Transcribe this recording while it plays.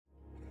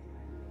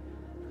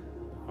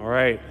All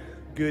right.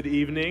 Good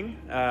evening.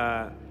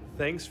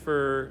 Thanks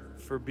for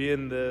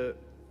being the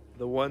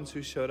ones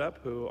who showed up,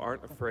 who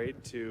aren't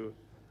afraid to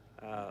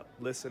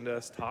listen to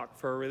us talk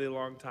for a really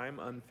long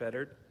time,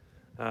 unfettered.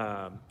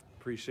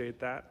 Appreciate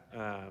that.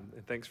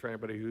 And thanks for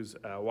anybody who's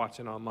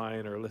watching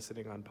online or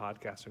listening on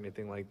podcasts or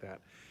anything like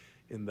that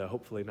in the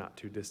hopefully not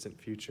too distant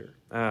future.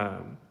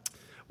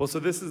 So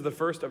this is the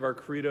first of our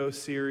Credo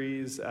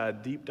series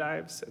deep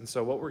dives. And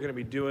so what we're going to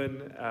be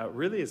doing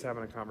really is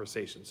having a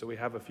conversation. So we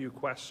have a few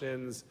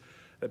questions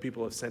that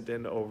people have sent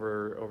in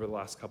over the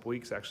last couple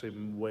weeks, actually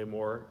way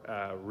more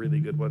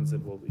really good ones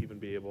than we'll even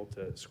be able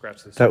to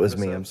scratch the surface. That was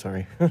me, I'm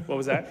sorry. What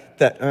was that?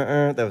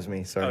 That was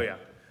me, sorry. Oh,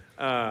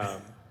 yeah.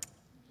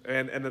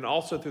 And then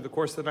also through the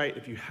course of the night,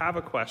 if you have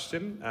a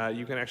question,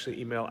 you can actually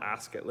email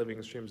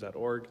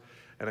ask@livingstreams.org.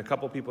 And a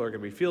couple people are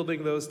going to be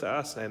fielding those to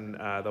us, and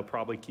they'll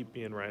probably keep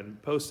me and Ryan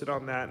posted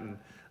on that. And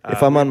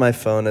if I'm on my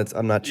phone,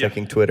 I'm not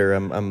checking Twitter.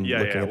 I'm looking at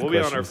the questions. We'll be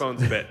on our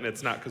phones a bit, and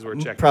it's not because we're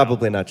checking.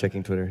 Probably not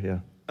checking Twitter,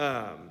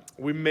 yeah.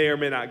 We may or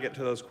may not get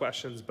to those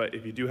questions, but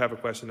if you do have a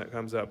question that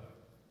comes up,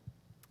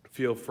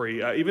 feel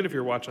free, even if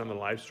you're watching on the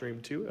live stream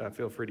too,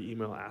 feel free to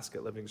email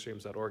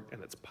ask@livingstreams.org,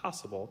 and it's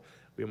possible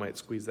we might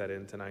squeeze that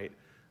in tonight.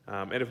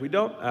 And if we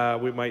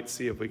don't, we might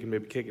see if we can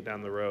maybe kick it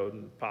down the road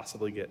and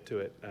possibly get to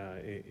it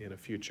in a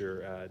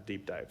future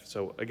deep dive.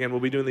 So again,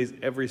 we'll be doing these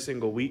every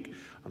single week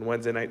on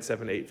Wednesday night,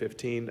 7 to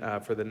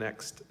 8:15 for the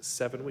next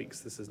 7 weeks.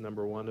 This is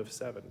number 1 of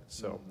 7.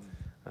 So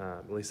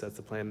at least that's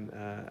the plan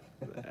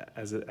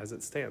as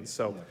it stands.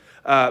 So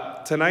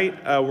tonight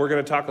we're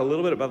going to talk a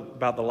little bit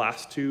about the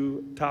last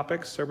 2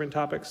 topics, sermon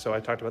topics. So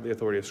I talked about the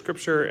authority of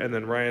Scripture, and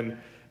then Ryan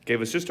gave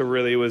us just it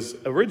was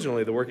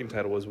originally the working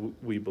title was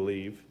We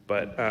Believe,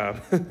 but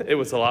it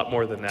was a lot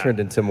more than that. Turned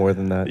into more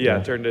than that.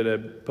 Yeah, turned into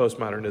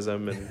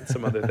postmodernism and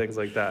some other things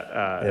like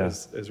that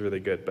is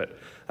really good. But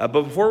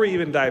before we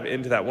even dive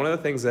into that, one of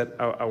the things that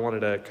I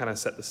wanted to kind of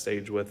set the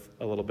stage with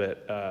a little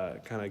bit,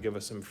 kind of give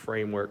us some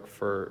framework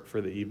for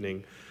the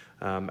evening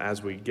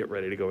as we get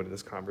ready to go into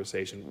this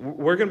conversation.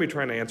 We're going to be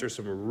trying to answer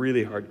some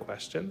really hard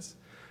questions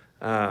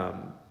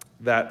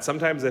that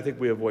sometimes I think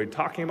we avoid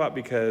talking about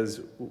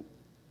because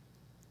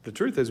the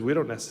truth is we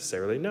don't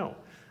necessarily know.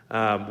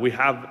 We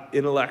have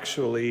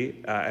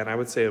intellectually and I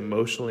would say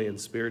emotionally and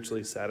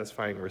spiritually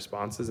satisfying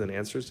responses and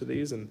answers to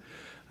these,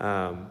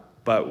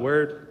 but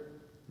we're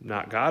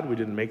not God. We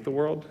didn't make the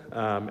world,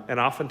 and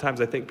oftentimes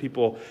I think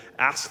people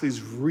ask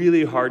these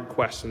really hard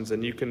questions,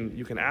 and you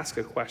can ask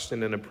a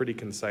question in a pretty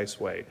concise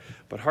way,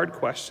 but hard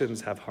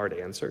questions have hard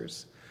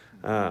answers.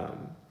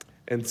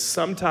 And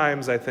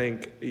sometimes I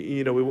think,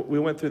 we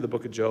went through the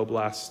book of Job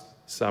last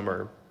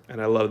summer.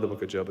 And I love the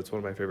book of Job. It's one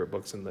of my favorite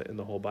books in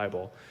the whole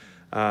Bible.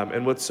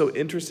 And what's so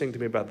interesting to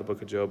me about the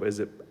book of Job is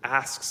it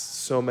asks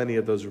so many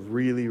of those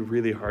really,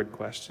 really hard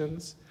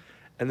questions,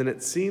 and then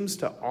it seems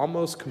to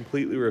almost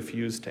completely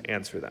refuse to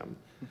answer them.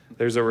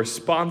 There's a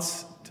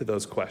response to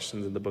those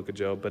questions in the book of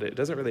Job, but it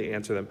doesn't really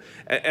answer them.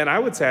 And I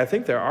would say I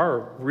think there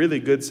are really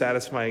good,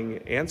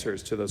 satisfying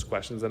answers to those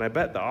questions, and I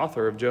bet the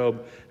author of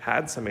Job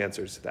had some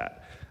answers to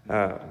that.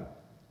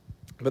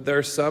 But there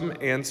are some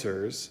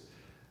answers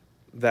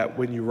that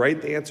when you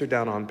write the answer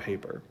down on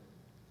paper,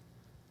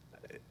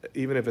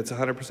 even if it's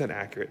 100%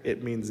 accurate,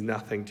 it means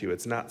nothing to you.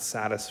 It's not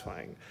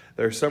satisfying.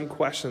 There are some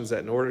questions that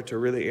in order to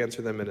really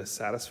answer them in a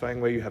satisfying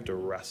way, you have to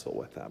wrestle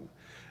with them.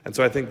 And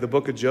so I think the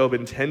book of Job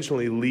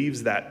intentionally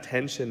leaves that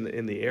tension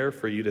in the air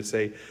for you to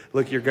say,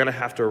 look, you're going to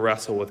have to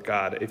wrestle with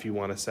God if you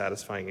want a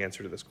satisfying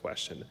answer to this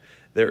question.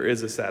 There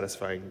is a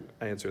satisfying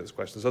answer to this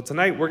question. So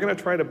tonight we're going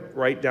to try to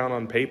write down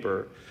on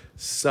paper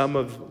some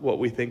of what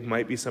we think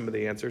might be some of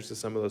the answers to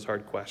some of those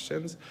hard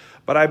questions.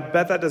 But I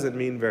bet that doesn't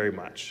mean very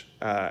much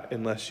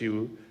unless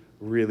you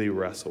really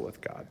wrestle with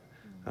God.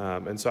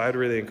 And so I'd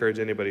really encourage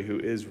anybody who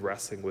is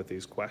wrestling with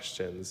these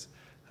questions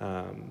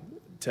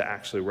to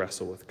actually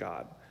wrestle with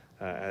God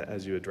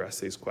as you address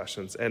these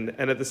questions. And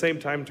at the same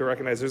time to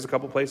recognize there's a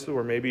couple places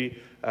where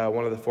maybe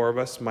one of the 4 of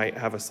us might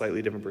have a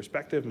slightly different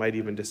perspective, might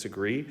even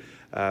disagree,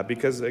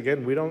 because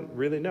again, we don't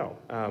really know.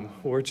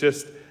 We're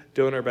just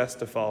doing our best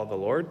to follow the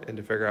Lord and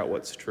to figure out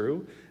what's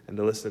true and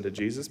to listen to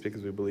Jesus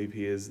because we believe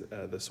he is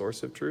the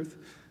source of truth.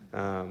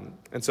 And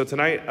so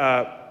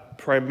tonight,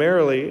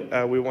 primarily,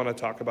 we want to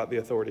talk about the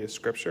authority of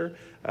Scripture.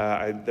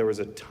 There was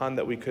a ton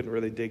that we couldn't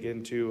really dig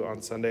into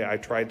on Sunday. I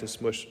tried to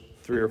smush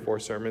 3 or 4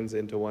 sermons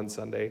into one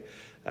Sunday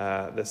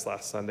this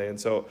last Sunday. And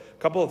so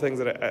a couple of things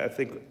that I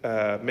think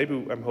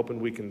maybe I'm hoping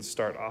we can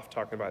start off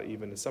talking about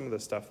even some of the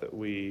stuff that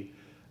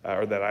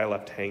or that I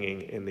left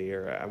hanging in the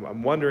air.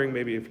 I'm wondering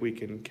maybe if we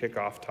can kick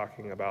off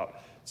talking about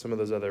some of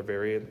those other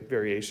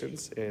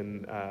variations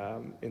in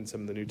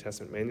some of the New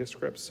Testament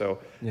manuscripts. So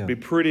it'd be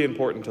pretty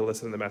important to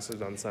listen to the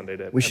message on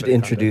Sunday. We should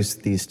introduce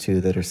these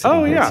 2 that are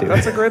sitting here too.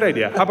 That's a great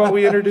idea. How about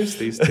we introduce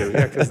these 2?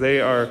 Yeah, because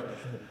they are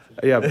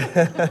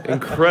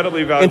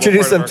incredibly valuable.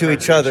 Introduce them to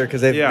each other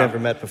because they've never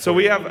met before. So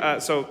we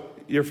have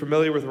you're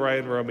familiar with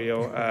Ryan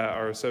Romeo,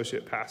 our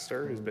associate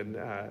pastor, who's been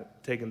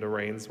taken to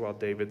reins while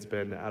David's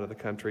been out of the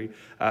country.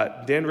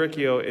 Dan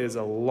Riccio is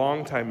a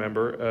longtime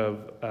member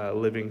of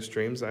Living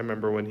Streams. I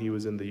remember when he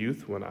was in the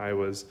youth, when I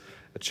was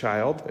a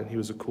child, and he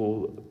was a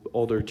cool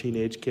older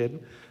teenage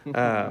kid.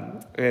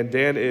 And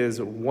Dan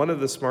is one of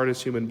the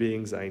smartest human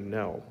beings I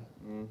know.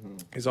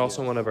 He's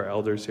also one of our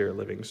elders here at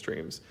Living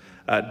Streams.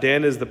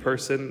 Dan is the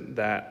person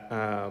that,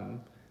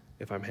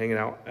 if I'm hanging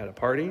out at a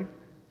party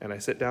and I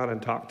sit down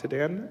and talk to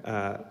Dan,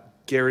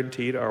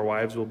 guaranteed our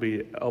wives will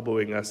be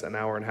elbowing us an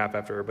hour and a half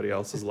after everybody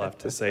else has left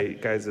to say,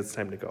 guys, it's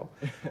time to go.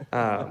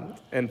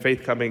 And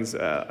Faith Cummings,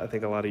 I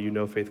think a lot of you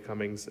know Faith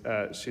Cummings.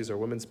 She's our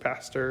women's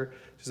pastor.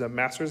 She's a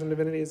master's in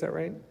divinity, is that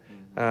right?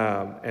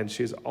 And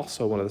she's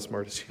also one of the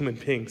smartest human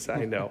beings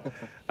I know.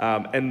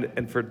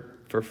 And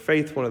for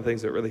Faith, one of the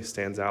things that really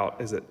stands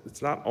out is that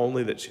it's not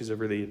only that she's a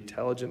really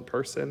intelligent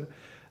person,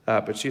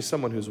 but she's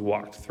someone who's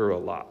walked through a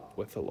lot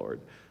with the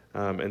Lord.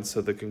 And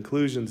so the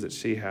conclusions that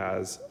she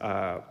has,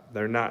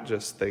 they're not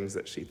just things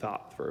that she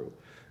thought through.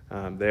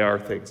 They are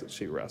things that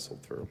she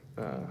wrestled through,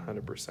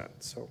 100%.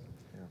 So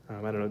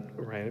I don't know,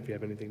 Ryan, if you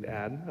have anything to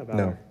add about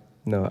her.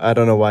 No, I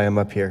don't know why I'm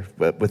up here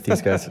with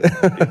these guys.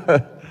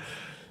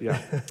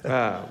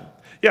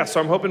 Yeah,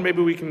 so I'm hoping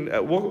maybe we can,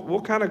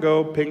 we'll kind of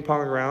go ping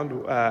pong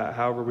around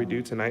however we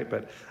do tonight,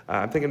 but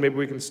I'm thinking maybe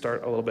we can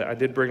start a little bit. I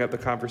did bring up the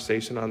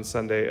conversation on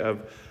Sunday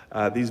of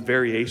these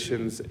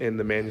variations in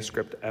the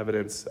manuscript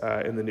evidence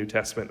in the New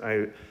Testament.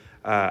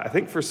 I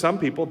think for some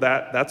people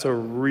that's a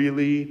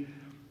really,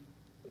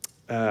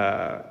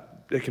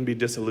 it can be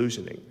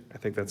disillusioning. I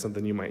think that's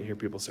something you might hear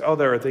people say, oh,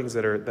 there are things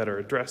that are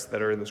addressed,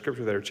 that are in the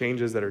scripture, that are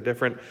changes, that are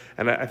different.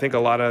 And I think a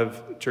lot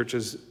of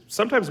churches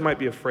sometimes might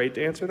be afraid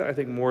to answer that. I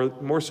think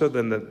more so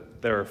than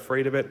that they're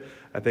afraid of it,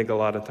 I think a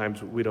lot of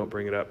times we don't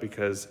bring it up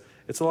because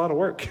it's a lot of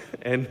work.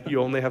 And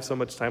you only have so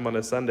much time on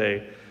a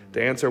Sunday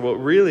to answer what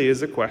really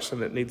is a question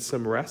that needs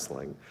some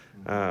wrestling.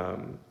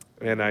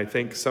 And I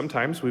think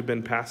sometimes we've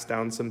been passed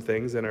down some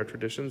things in our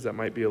traditions that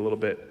might be a little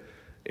bit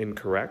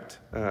incorrect.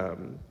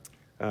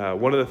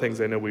 One of the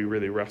things I know we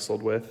really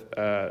wrestled with,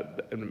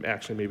 and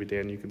actually maybe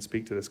Dan, you can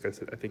speak to this because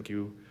I think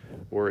you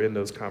were in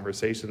those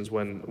conversations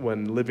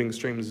when Living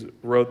Streams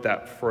wrote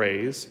that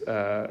phrase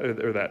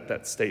or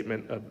that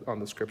statement on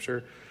the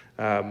scripture.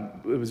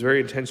 It was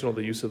very intentional,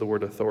 the use of the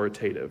word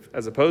authoritative,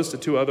 as opposed to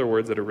two other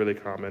words that are really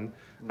common,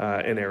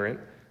 inerrant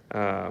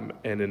and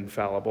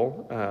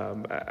infallible.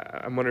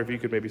 I'm wondering if you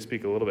could maybe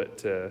speak a little bit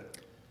to...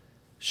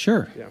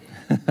 Sure. Yeah.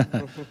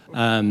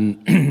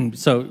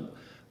 So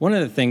one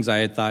of the things I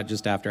had thought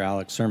just after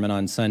Alex's sermon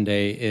on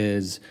Sunday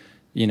is,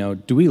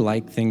 do we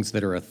like things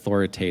that are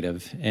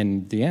authoritative?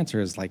 And the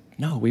answer is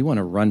no, we want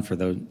to run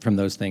from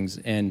those things.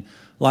 And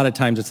a lot of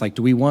times it's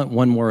do we want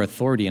one more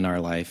authority in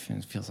our life?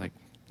 And it feels like,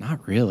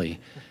 not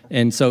really.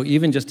 And so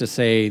even just to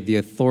say the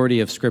authority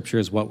of Scripture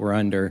is what we're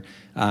under,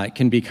 it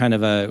can be kind of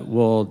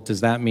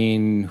does that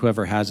mean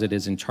whoever has it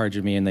is in charge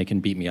of me and they can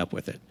beat me up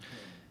with it?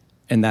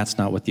 And that's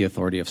not what the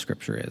authority of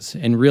Scripture is.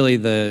 And really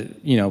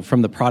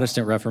from the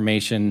Protestant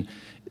Reformation,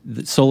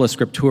 the sola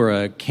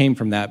scriptura came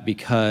from that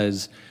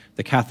because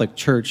the Catholic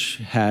Church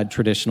had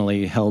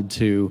traditionally held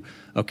to,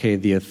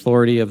 the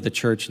authority of the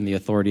church and the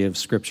authority of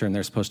Scripture, and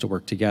they're supposed to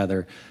work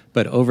together.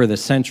 But over the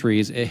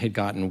centuries, it had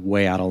gotten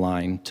way out of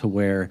line to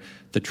where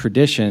the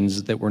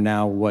traditions that were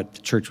now what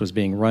the church was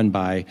being run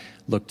by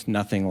looked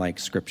nothing like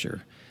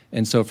Scripture.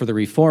 And so for the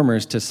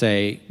Reformers to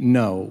say,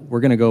 no,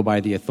 we're going to go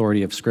by the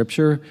authority of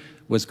Scripture,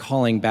 was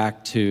calling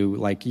back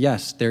to,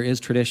 yes, there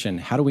is tradition.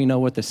 How do we know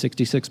what the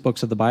 66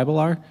 books of the Bible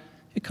are?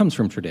 It comes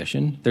from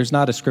tradition. There's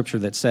not a scripture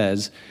that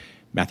says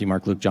Matthew,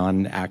 Mark, Luke,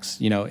 John, Acts.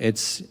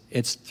 It's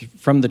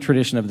from the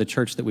tradition of the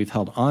church that we've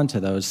held on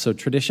to those. So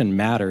tradition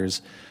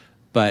matters,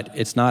 but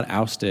it's not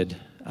ousted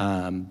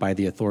by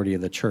the authority of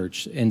the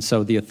church. And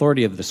so the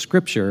authority of the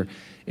scripture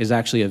is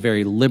actually a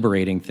very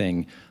liberating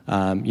thing.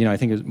 I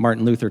think it was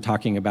Martin Luther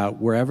talking about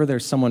wherever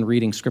there's someone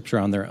reading scripture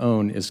on their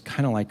own is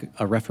kind of like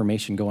a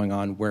reformation going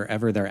on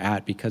wherever they're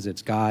at, because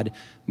it's God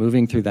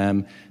moving through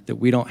them, that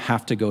we don't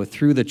have to go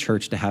through the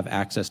church to have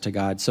access to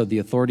God. So the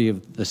authority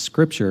of the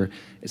scripture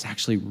is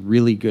actually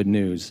really good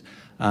news.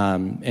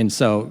 And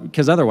so,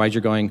 because otherwise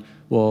you're going,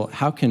 well,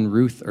 how can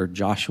Ruth or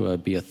Joshua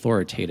be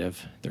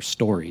authoritative? They're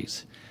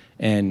stories.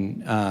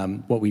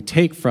 And what we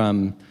take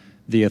from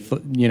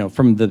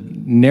from the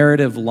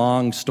narrative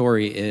long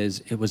story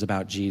is it was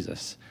about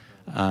Jesus,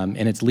 and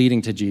it's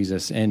leading to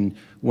Jesus. And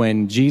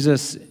when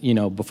Jesus,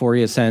 before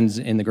he ascends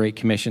in the Great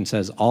Commission,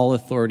 says, all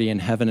authority in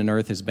heaven and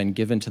earth has been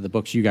given to the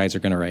books you guys are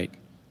going to write.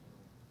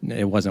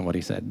 It wasn't what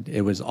he said.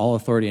 It was all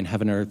authority in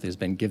heaven and earth has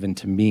been given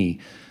to me.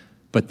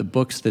 But the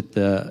books that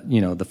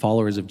the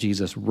followers of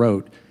Jesus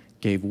wrote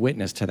gave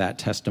witness to that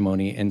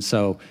testimony. And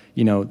so,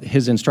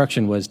 his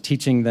instruction was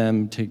teaching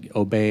them to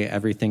obey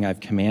everything I've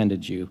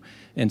commanded you.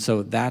 And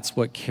so that's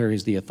what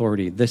carries the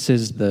authority. This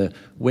is the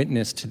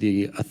witness to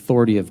the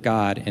authority of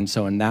God. And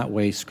so in that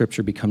way,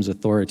 Scripture becomes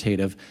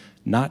authoritative,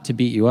 not to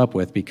beat you up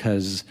with,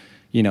 because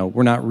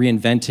we're not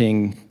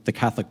reinventing the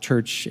Catholic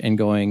Church and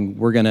going,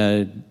 we're going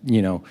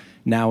to,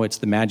 now it's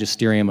the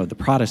magisterium of the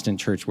Protestant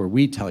Church where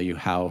we tell you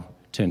how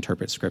to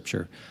interpret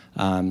Scripture.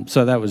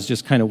 So that was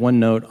just kind of one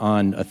note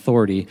on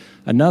authority.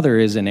 Another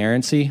is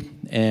inerrancy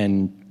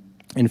and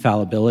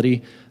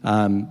infallibility.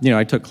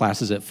 I took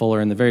classes at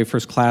Fuller. In the very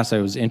first class, I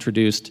was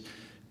introduced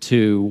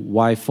to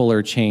why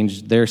Fuller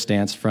changed their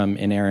stance from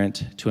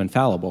inerrant to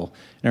infallible.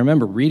 And I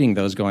remember reading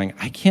those going,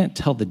 I can't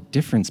tell the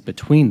difference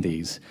between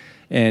these.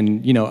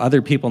 And,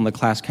 other people in the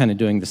class kind of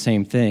doing the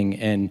same thing.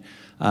 And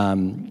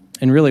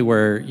really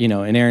where,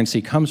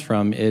 inerrancy comes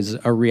from is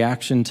a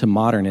reaction to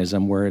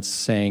modernism, where it's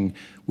saying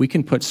we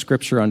can put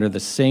Scripture under the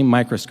same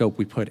microscope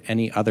we put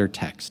any other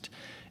text.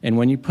 And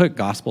when you put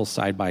Gospels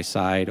side by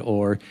side,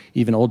 or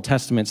even Old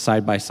Testament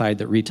side by side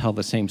that retell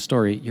the same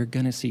story, you're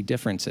going to see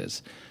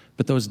differences.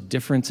 But those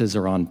differences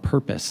are on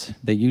purpose.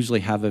 They usually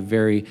have a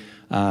very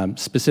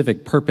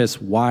specific purpose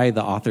why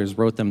the authors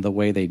wrote them the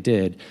way they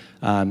did.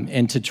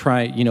 And to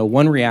try,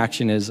 one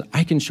reaction is,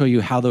 I can show you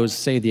how those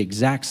say the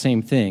exact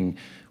same thing,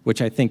 which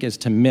I think is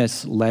to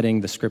miss letting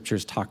the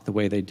Scriptures talk the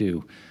way they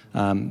do.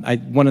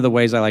 One of the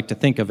ways I like to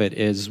think of it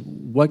is,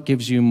 what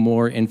gives you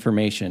more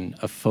information,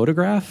 a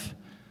photograph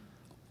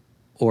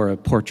or a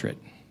portrait?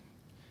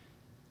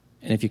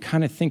 And if you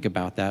kind of think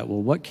about that,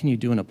 well, what can you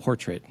do in a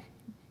portrait?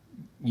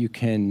 You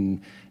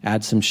can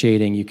add some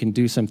shading, you can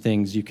do some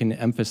things, you can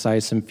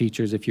emphasize some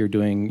features if you're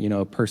doing,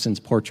 a person's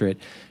portrait,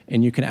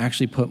 and you can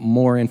actually put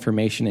more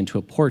information into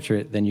a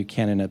portrait than you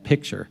can in a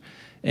picture.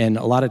 And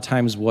a lot of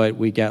times what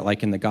we get,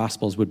 like in the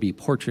Gospels, would be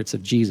portraits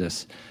of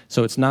Jesus.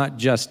 So it's not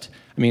just,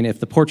 if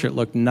the portrait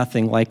looked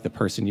nothing like the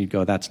person, you'd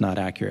go, that's not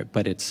accurate.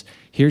 But it's,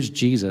 here's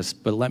Jesus,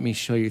 but let me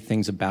show you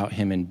things about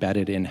him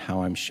embedded in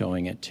how I'm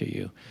showing it to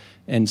you.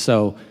 And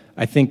so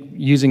I think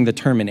using the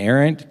term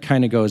inerrant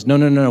kind of goes,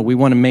 no, we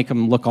want to make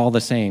them look all the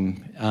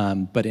same.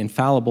 But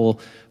infallible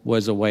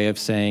was a way of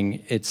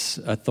saying it's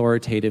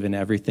authoritative in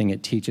everything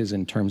it teaches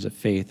in terms of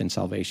faith and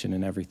salvation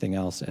and everything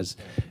else, as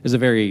a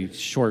very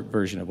short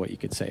version of what you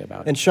could say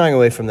about it. And shying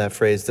away from that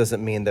phrase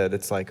doesn't mean that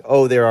it's like,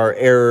 oh, there are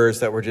errors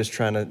that we're just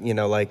trying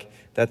to,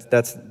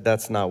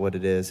 that's not what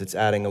it is. It's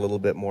adding a little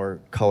bit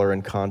more color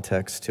and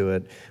context to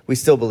it. We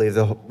still believe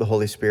the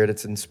Holy Spirit,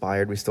 it's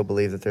inspired. We still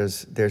believe that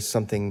there's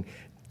something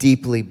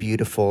deeply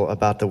beautiful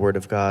about the Word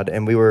of God.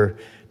 And we were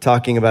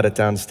talking about it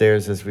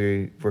downstairs as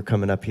we were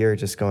coming up here,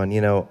 just going,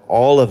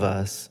 all of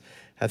us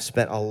have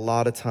spent a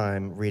lot of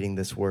time reading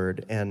this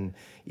Word. And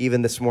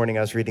even this morning,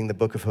 I was reading the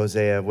book of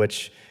Hosea,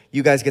 which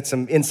you guys get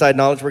some inside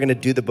knowledge. We're going to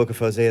do the book of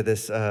Hosea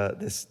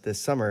this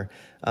summer.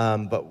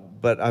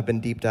 But I've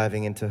been deep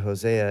diving into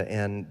Hosea.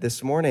 And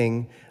this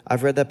morning,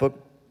 I've read that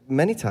book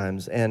many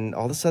times, and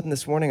all of a sudden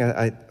this morning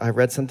I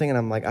read something and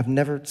I'm like, I've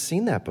never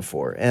seen that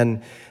before.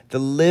 And the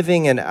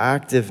living and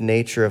active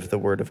nature of the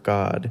Word of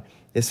God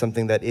is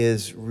something that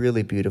is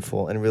really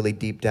beautiful and really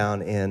deep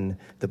down in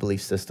the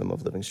belief system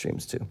of Living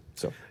Streams too.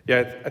 So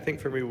yeah, I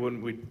think for me,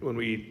 when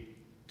we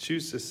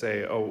choose to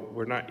say, oh,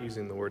 we're not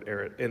using the word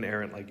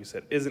inerrant, like you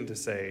said, isn't to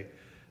say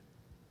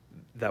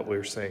that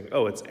we're saying,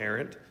 oh, it's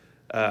errant.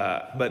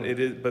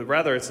 But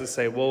rather it's to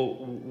say, well,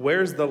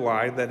 where's the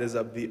line that is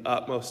of the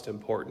utmost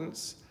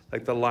importance?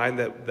 Like the line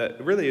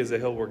that really is a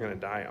hill we're going to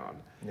die on.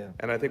 Yeah.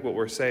 And I think what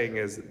we're saying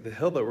is the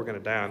hill that we're going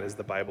to die on is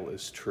the Bible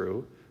is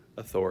true,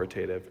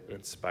 authoritative, and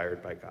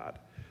inspired by God.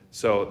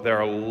 So there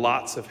are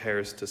lots of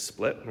hairs to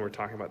split when we're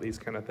talking about these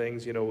kind of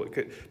things,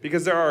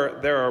 because there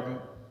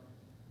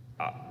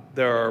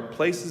are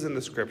places in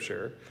the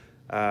Scripture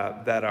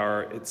that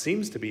are, it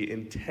seems to be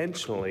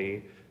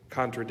intentionally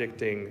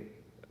contradicting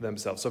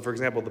themselves. So for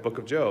example, the book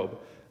of Job,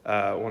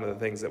 one of the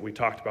things that we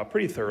talked about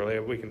pretty thoroughly,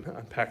 we can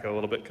unpack it a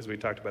little bit because we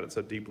talked about it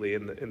so deeply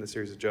in the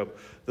series of Job.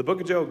 The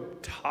book of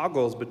Job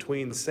toggles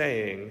between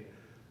saying,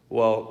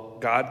 well,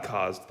 God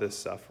caused this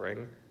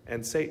suffering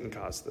and Satan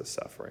caused this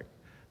suffering.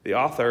 The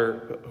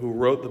author who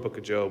wrote the book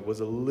of Job was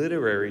a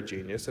literary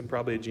genius, and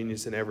probably a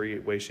genius in every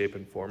way, shape,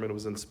 and form, and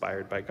was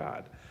inspired by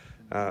God.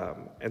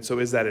 And so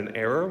is that an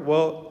error?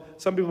 Well,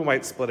 some people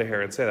might split a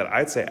hair and say that.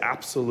 I'd say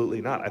absolutely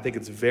not. I think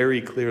it's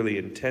very clearly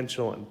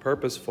intentional and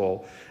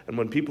purposeful. And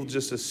when people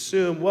just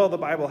assume, well, the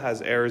Bible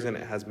has errors and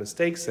it has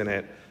mistakes in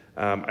it,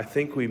 I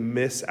think we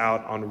miss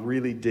out on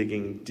really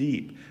digging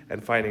deep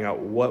and finding out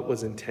what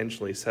was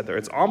intentionally said there.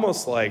 It's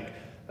almost like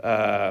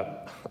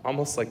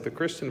the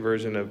Christian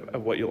version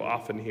of what you'll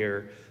often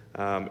hear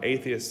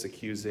atheists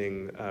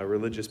accusing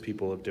religious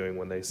people of doing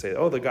when they say,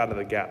 oh, the God of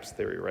the gaps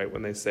theory, right?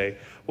 When they say,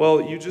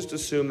 well, you just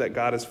assume that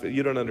God is,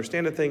 you don't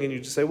understand a thing, and you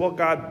just say, well,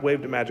 God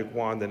waved a magic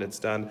wand and it's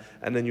done,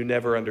 and then you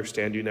never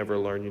understand, you never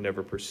learn, you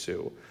never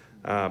pursue.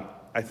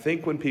 I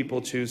think when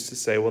people choose to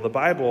say, well, the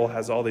Bible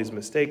has all these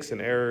mistakes and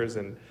errors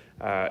and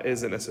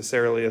isn't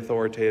necessarily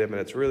authoritative,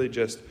 and it's really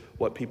just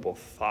what people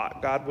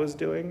thought God was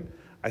doing,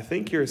 I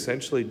think you're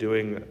essentially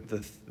doing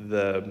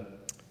the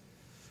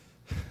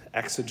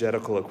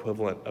exegetical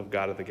equivalent of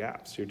God of the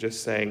gaps. You're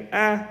just saying,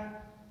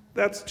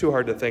 that's too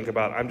hard to think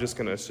about. I'm just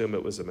going to assume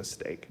it was a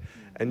mistake.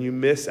 And you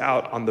miss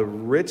out on the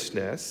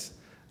richness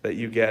that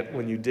you get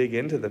when you dig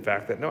into the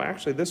fact that, no,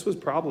 actually, this was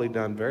probably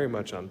done very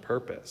much on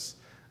purpose.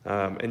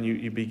 And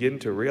you begin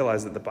to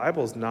realize that the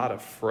Bible's not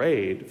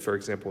afraid, for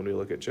example, when we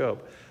look at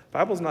Job, the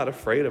Bible's not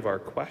afraid of our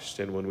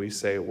question when we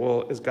say,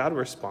 well, is God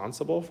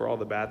responsible for all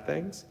the bad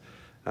things?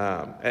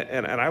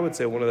 And I would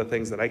say one of the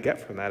things that I get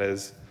from that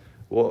is,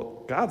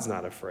 well, God's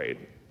not afraid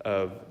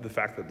of the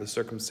fact that the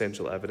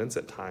circumstantial evidence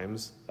at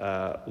times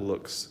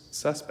looks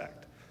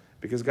suspect,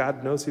 because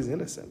God knows he's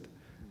innocent,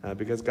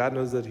 because God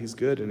knows that he's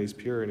good and he's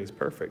pure and he's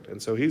perfect.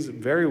 And so he's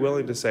very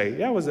willing to say,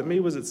 yeah, was it me?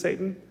 Was it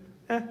Satan?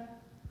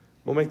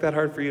 We'll make that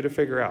hard for you to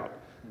figure out,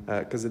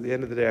 because at the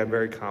end of the day, I'm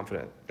very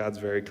confident. God's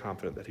very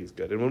confident that he's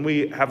good. And when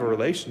we have a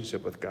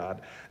relationship with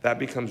God, that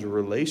becomes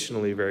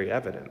relationally very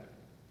evident.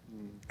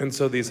 And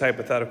so these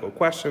hypothetical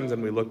questions,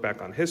 and we look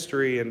back on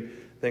history and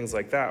things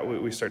like that,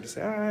 we start to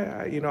say,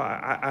 I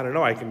don't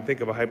know. I can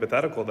think of a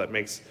hypothetical that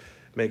makes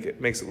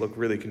it look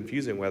really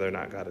confusing whether or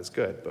not God is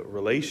good. But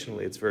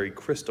relationally, it's very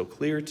crystal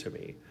clear to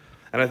me.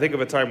 And I think of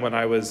a time when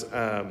I was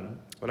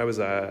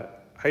a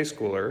high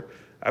schooler.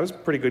 I was a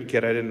pretty good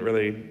kid. I didn't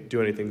really do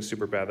anything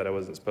super bad that I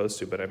wasn't supposed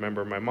to. But I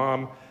remember my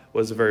mom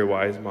was a very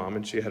wise mom,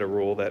 and she had a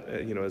rule that,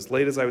 as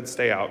late as I would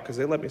stay out, because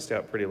they let me stay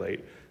out pretty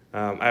late,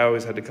 I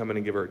always had to come in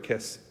and give her a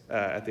kiss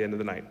at the end of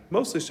the night,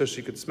 mostly so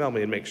she could smell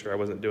me and make sure I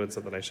wasn't doing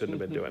something I shouldn't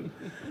have been doing.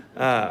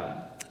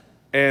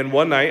 And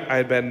one night, I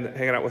had been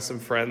hanging out with some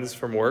friends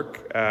from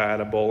work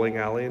at a bowling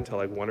alley until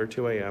like 1 or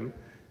 2 a.m.,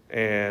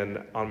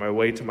 and on my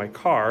way to my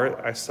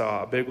car, I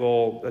saw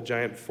a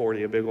giant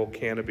 40, a big old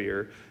can of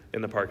beer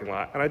in the parking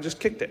lot, and I just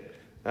kicked it,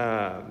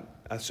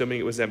 assuming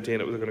it was empty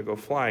and it was going to go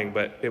flying,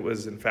 but it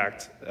was in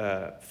fact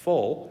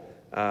full,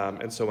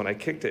 and so when I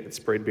kicked it, it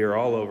sprayed beer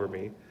all over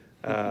me,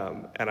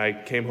 and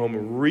I came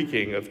home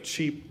reeking of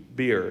cheap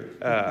beer,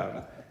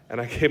 and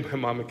I gave my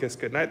mom a kiss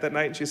goodnight that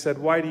night, and she said,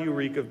 "Why do you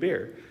reek of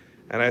beer?"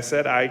 And I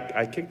said,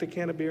 I kicked a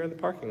can of beer in the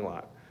parking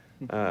lot.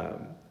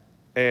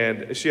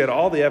 And she had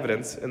all the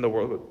evidence in the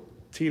world.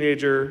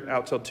 Teenager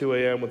out till 2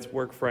 a.m. with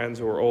work friends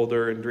who are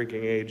older and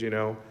drinking age,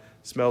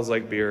 smells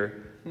like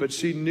beer. But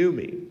she knew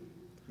me,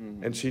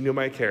 and she knew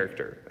my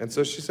character. And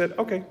so she said,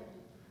 okay.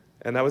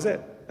 And that was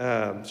it.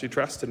 She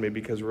trusted me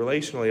because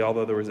relationally,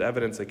 although there was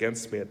evidence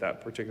against me at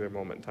that particular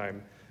moment in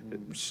time,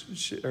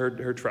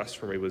 her trust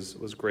for me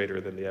was greater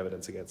than the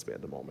evidence against me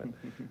at the moment.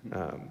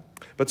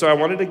 But so I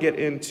wanted to get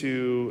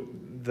into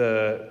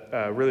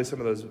really some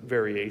of those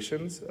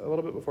variations a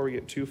little bit before we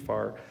get too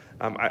far.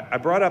 I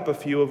brought up a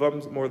few of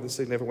them, more of the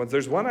significant ones.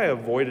 There's one I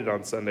avoided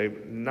on Sunday,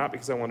 not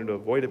because I wanted to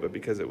avoid it, but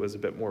because it was a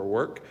bit more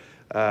work,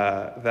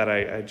 that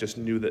I just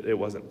knew that it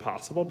wasn't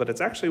possible. But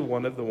it's actually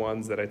one of the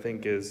ones that I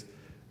think is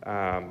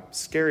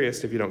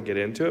scariest if you don't get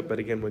into it. But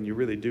again, when you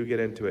really do get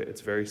into it,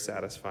 it's very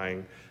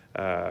satisfying.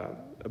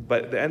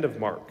 But the end of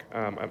Mark,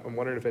 I'm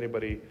wondering if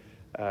anybody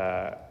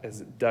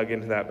has dug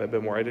into that a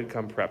bit more. I did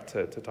come prepped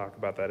to talk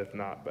about that, if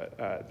not,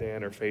 but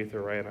Dan or Faith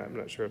or Ryan, I'm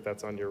not sure if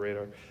that's on your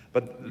radar.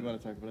 But you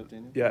want to talk about it,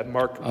 Daniel? Yeah,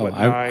 Mark 9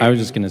 I was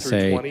just going to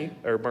say 20,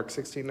 or Mark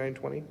 16, 9,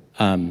 20.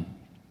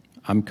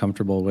 I'm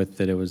comfortable with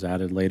that it was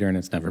added later, and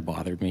it's never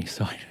bothered me,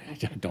 so I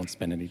don't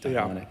spend any time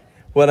on it.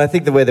 Well, and I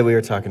think the way that we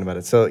were talking about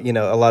it, so,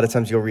 a lot of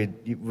times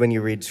when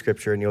you read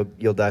scripture and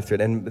you'll dive through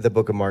it, and the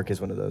book of Mark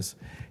is one of those,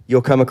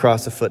 you'll come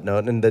across a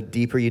footnote, and the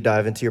deeper you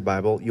dive into your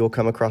Bible, you'll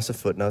come across a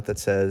footnote that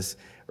says,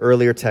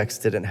 earlier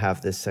text didn't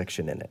have this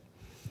section in it.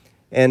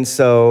 And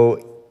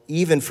so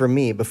even for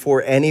me,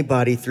 before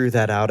anybody threw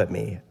that out at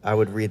me, I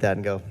would read that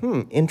and go,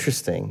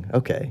 interesting,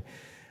 okay.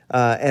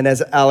 And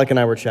as Alec and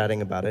I were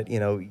chatting about it,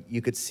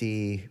 you could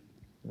see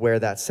where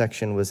that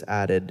section was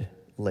added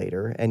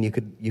later, and you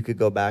could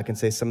go back and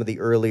say some of the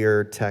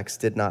earlier texts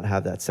did not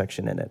have that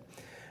section in it.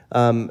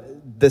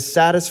 The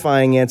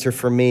satisfying answer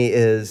for me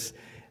is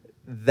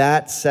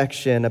that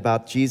section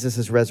about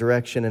Jesus'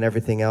 resurrection and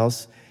everything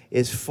else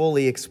is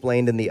fully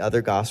explained in the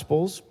other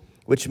Gospels,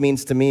 which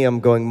means to me, I'm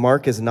going,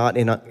 Mark is not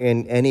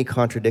in any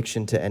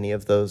contradiction to any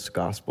of those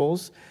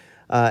Gospels.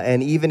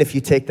 And even if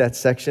you take that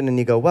section and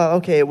you go, well,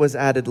 okay, it was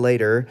added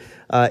later,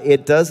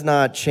 it does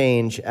not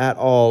change at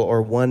all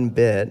or one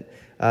bit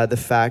the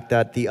fact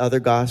that the other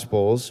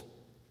Gospels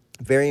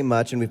very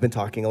much, and we've been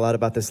talking a lot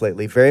about this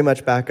lately, very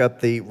much back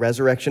up the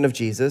resurrection of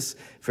Jesus,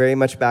 very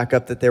much back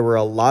up that there were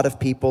a lot of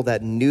people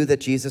that knew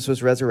that Jesus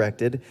was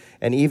resurrected,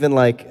 and even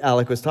like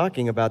Alec was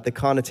talking about, the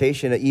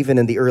connotation even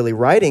in the early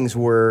writings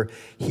were,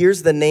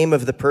 here's the name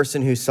of the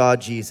person who saw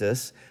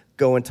Jesus,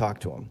 go and talk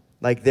to him.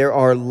 Like there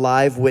are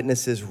live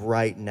witnesses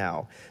right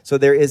now. So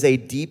there is a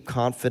deep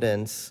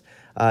confidence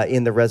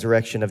in the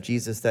resurrection of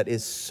Jesus that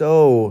is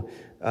so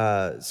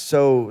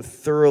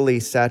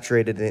thoroughly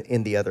saturated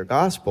in the other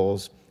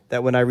Gospels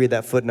that when I read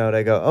that footnote,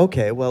 I go,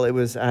 okay, well, it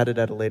was added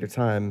at a later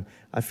time.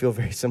 I feel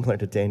very similar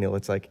to Daniel.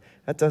 It's like,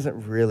 that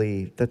doesn't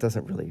really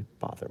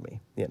bother me,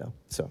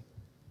 so.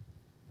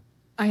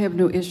 I have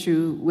no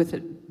issue with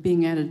it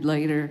being added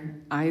later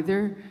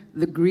either.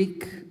 The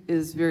Greek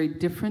is very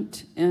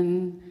different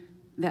in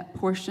that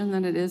portion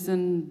than it is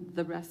in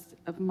the rest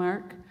of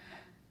Mark.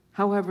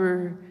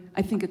 However,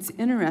 I think it's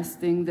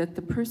interesting that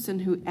the person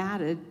who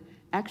added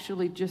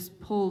actually just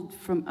pulled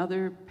from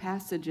other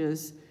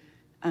passages,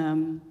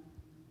 and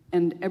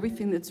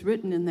everything that's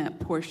written in that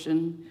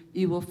portion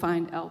you will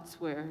find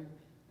elsewhere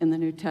in the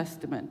New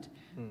Testament.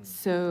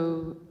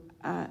 So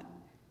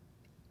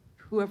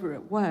whoever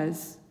it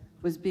was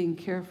being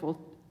careful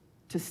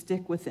to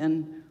stick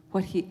within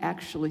what he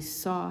actually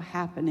saw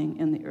happening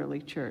in the early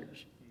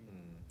church.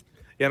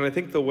 Yeah, and I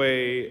think the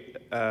way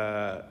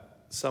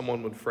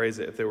someone would phrase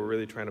it if they were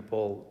really trying to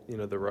pull,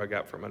 the rug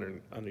out from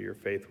under your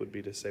faith would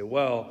be to say,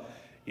 well,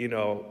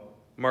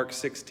 Mark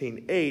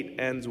 16:8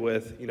 ends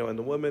with, and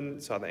the woman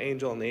saw the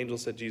angel, and the angel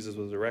said Jesus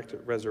was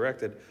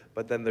resurrected,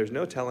 but then there's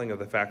no telling of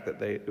the fact that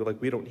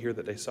we don't hear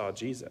that they saw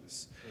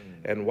Jesus.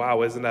 And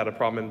wow, isn't that a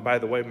problem? And by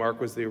the way,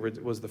 Mark was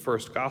the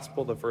first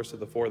gospel, the first of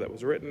the 4 that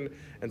was written,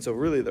 and so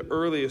really the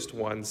earliest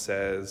one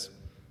says,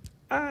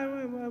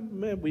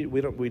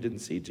 we didn't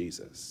see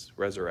Jesus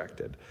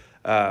resurrected.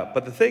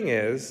 But the thing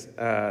is,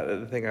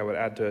 the thing I would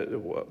add to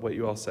what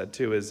you all said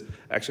too is,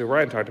 actually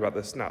Ryan talked about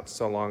this not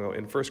so long ago.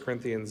 In 1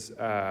 Corinthians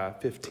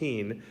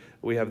 15,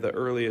 we have the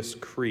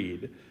earliest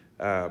creed,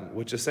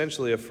 which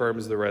essentially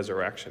affirms the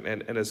resurrection.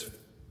 And as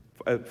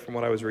from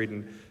what I was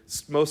reading,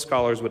 most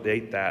scholars would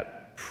date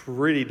that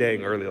pretty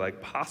dang early, like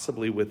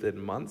possibly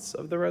within months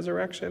of the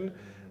resurrection.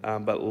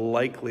 But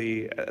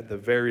likely, at the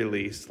very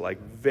least,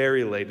 like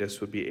very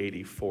latest would be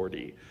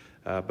 80-40.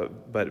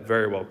 But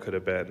very well could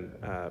have been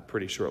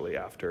pretty shortly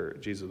after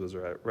Jesus was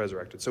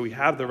resurrected. So we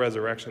have the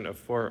resurrection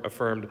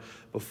affirmed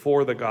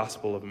before the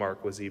Gospel of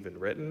Mark was even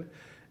written.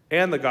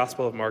 And the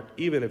Gospel of Mark,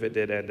 even if it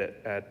did end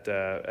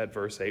at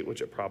verse 8,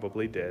 which it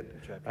probably did,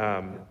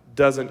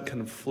 doesn't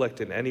conflict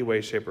in any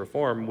way, shape, or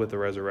form with the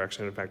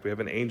resurrection. In fact, we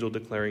have an angel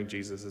declaring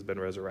Jesus has been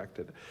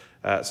resurrected.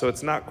 So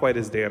it's not quite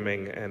as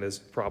damning and as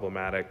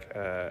problematic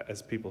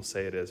as people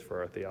say it is for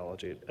our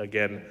theology.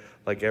 Again,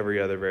 like every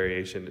other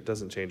variation, it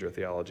doesn't change our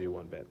theology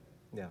one bit.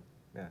 Yeah,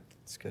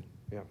 it's good.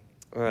 Yeah.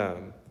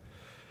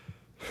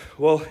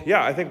 Well,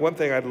 yeah, I think one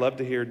thing I'd love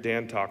to hear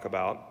Dan talk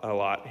about a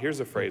lot.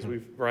 Here's a phrase.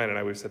 Ryan and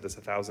I, we've said this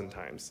 1,000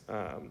 times.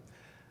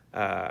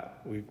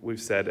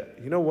 We've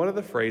said, one of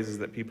the phrases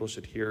that people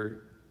should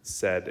hear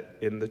said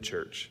in the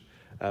church,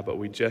 but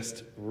we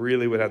just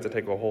really would have to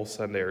take a whole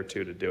Sunday or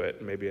 2 to do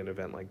it, maybe an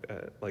event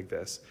like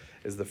this,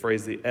 is the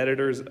phrase, the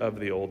editors of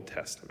the Old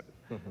Testament.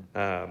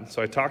 So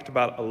I talked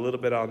about a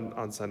little bit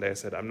on Sunday. I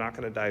said, I'm not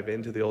going to dive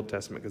into the Old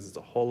Testament because it's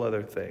a whole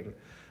other thing.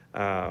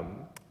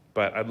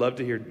 But I'd love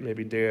to hear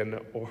maybe Dan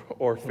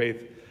or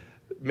Faith,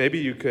 maybe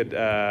you could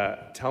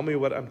tell me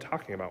what I'm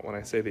talking about when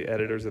I say the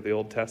editors of the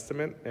Old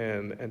Testament,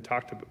 and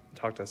talk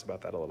to us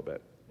about that a little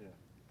bit.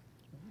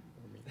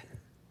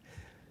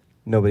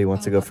 Nobody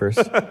wants to go first?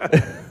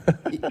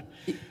 I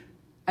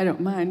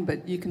don't mind,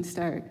 but you can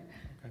start.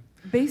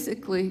 Okay.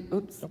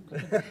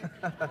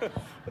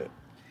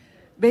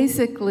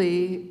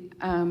 Basically,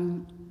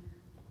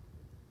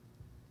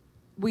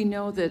 we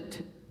know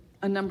that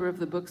a number of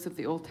the books of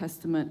the Old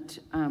Testament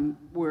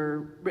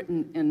were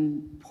written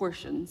in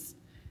portions,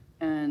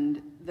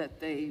 and that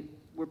they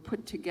were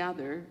put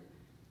together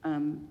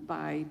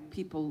by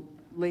people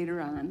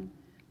later on.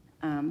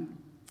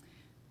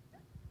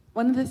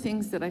 One of the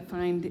things that I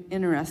find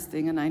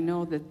interesting, and I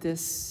know that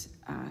this,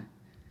 I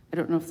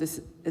don't know if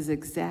this is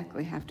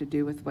exactly have to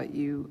do with what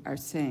you are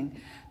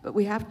saying, but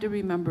we have to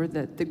remember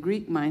that the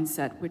Greek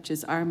mindset, which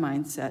is our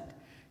mindset,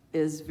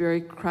 is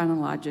very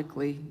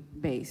chronologically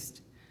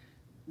based.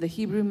 The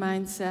Hebrew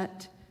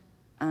mindset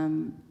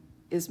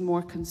is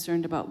more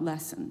concerned about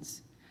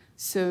lessons.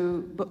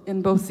 So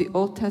in both the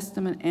Old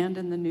Testament and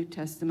in the New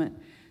Testament,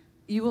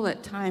 you will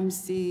at times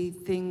see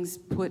things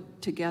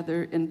put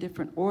together in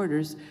different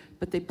orders,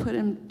 but they put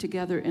them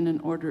together in an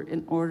order,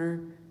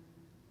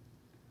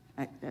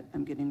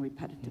 I'm getting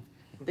repetitive.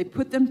 They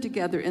put them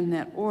together in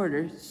that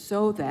order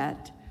so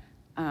that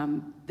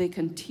they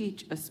can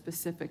teach a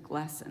specific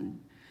lesson.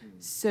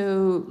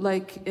 So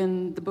like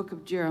in the book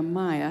of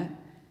Jeremiah,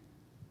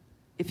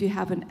 if you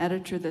have an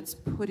editor that's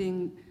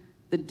putting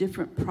the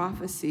different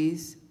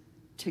prophecies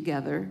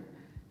together,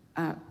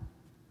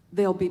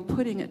 they'll be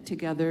putting it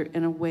together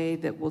in a way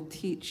that will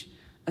teach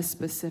a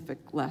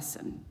specific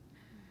lesson.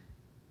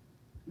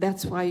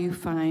 That's why you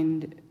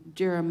find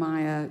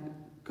Jeremiah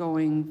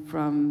going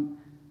from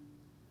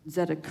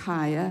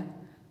Zedekiah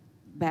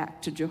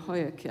back to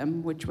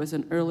Jehoiakim, which was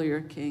an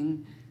earlier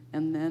king,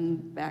 and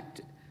then back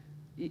to,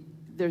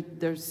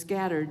 they're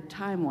scattered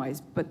time-wise,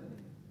 but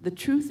the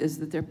truth is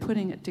that they're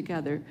putting it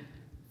together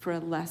for a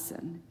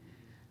lesson.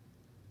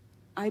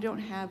 I don't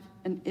have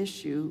an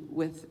issue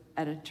with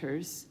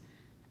editors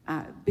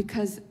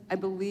because I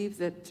believe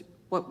that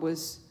what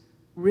was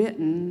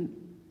written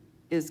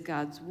is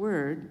God's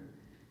word.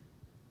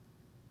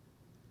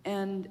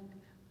 And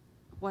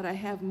what I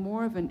have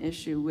more of an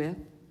issue with,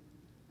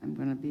 I'm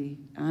going to be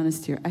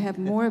honest here, I have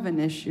more of an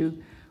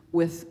issue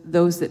with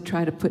those that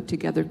try to put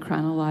together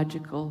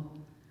chronological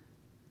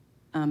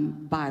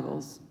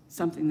Bibles,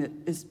 something that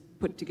is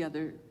put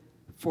together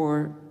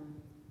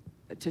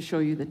to show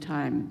you the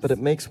times. But it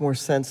makes more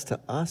sense to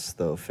us,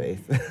 though,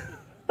 Faith.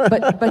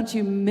 But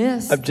you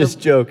miss. I'm just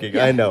joking.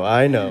 Yeah. I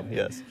know.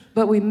 Yes.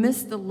 But we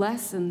miss the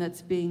lesson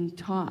that's being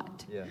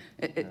taught. Yeah.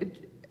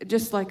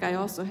 Just like I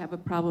also have a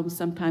problem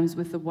sometimes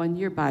with the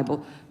one-year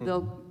Bible.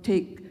 They'll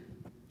take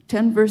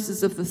 10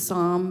 verses of the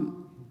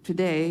Psalm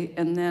today,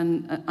 and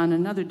then on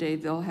another day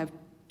they'll have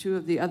 2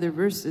 of the other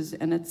verses,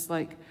 and it's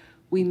like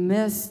we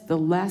miss the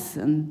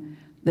lesson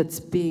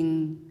that's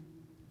being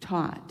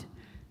taught.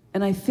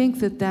 And I think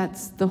that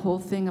that's the whole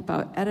thing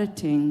about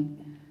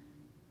editing.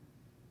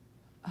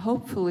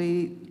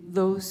 Hopefully,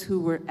 those who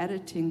were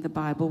editing the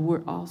Bible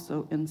were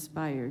also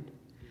inspired.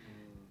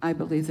 I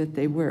believe that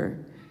they were.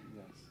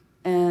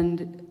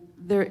 And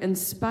they're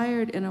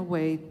inspired in a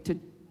way to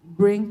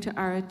bring to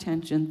our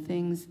attention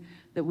things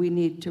that we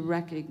need to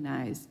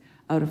recognize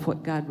out of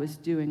what God was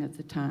doing at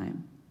the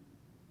time.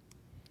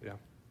 Yeah.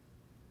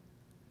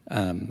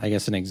 I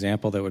guess an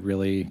example that would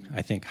really,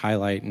 I think,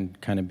 highlight and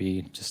kind of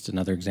be just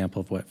another example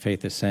of what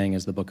Faith is saying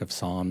is the book of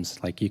Psalms.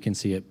 Like, you can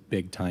see it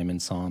big time in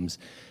Psalms.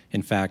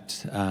 In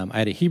fact, I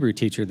had a Hebrew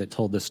teacher that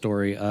told the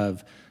story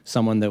of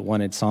someone that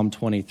wanted Psalm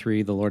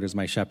 23, "The Lord is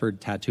my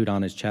shepherd," tattooed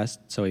on his chest.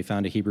 So he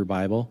found a Hebrew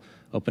Bible,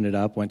 opened it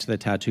up, went to the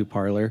tattoo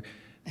parlor.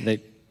 The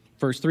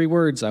first 3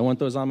 words, "I want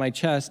those on my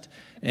chest."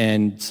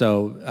 And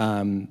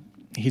so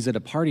he's at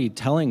a party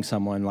telling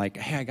someone, like,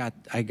 "Hey,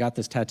 I got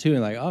this tattoo."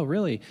 And like, "Oh,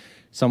 really?"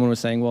 Someone was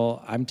saying,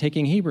 "Well, I'm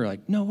taking Hebrew."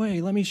 Like, "No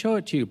way, let me show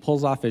it to you."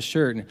 Pulls off his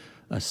shirt, and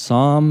a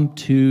Psalm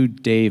to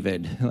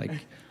David.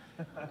 Like,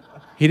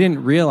 he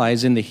didn't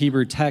realize in the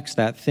Hebrew text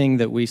that thing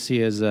that we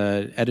see as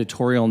an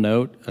editorial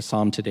note, a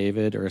Psalm to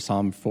David or a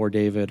Psalm for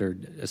David or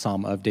a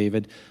Psalm of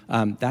David,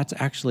 that's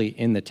actually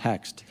in the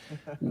text.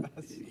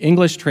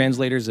 English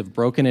translators have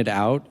broken it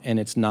out, and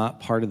it's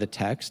not part of the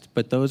text,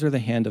 but those are the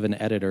hand of an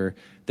editor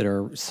that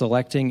are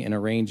selecting and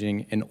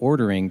arranging and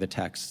ordering the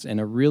texts. And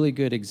a really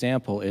good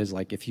example is,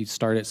 like, if you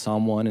start at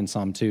Psalm 1 and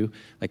Psalm 2,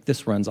 like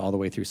this runs all the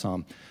way through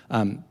Psalm.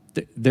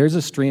 There's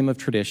a stream of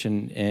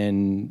tradition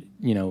in,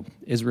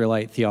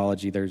 Israelite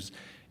theology.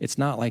 It's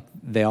not like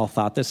they all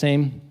thought the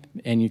same,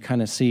 and you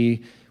kind of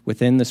see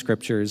within the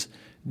scriptures,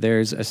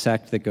 there's a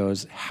sect that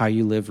goes, how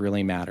you live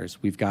really matters.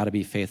 We've got to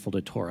be faithful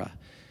to Torah.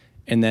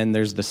 And then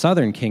there's the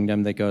southern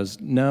kingdom that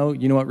goes, no,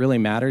 you know what really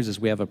matters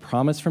is we have a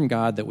promise from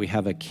God that we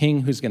have a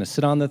king who's going to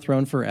sit on the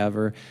throne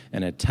forever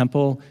and a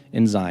temple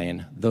in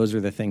Zion. Those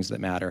are the things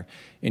that matter.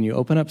 And you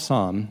open up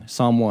Psalm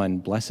 1,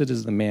 "Blessed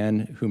is the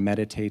man who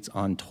meditates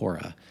on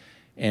Torah."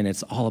 And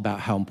it's all about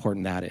how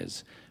important that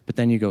is. But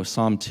then you go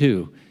Psalm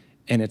 2,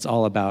 and it's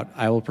all about,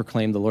 "I will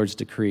proclaim the Lord's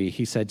decree.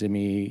 He said to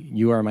me,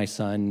 'You are my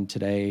son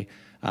today.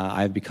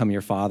 I have become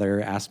your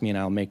father. Ask me and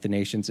I'll make the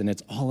nations.'" And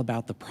it's all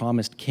about the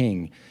promised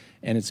king.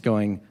 And it's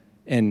going,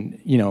 and,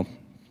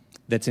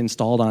 that's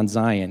installed on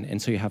Zion.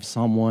 And so you have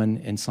Psalm 1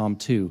 and Psalm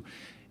 2.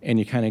 And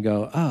you kind of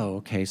go, oh,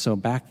 okay. So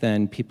back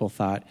then,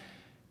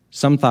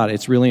 some thought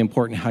it's really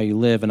important how you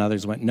live, and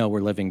others went, no, we're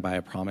living by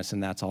a promise,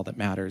 and that's all that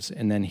matters.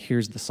 And then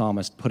here's the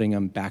psalmist putting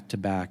them back to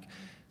back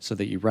so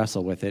that you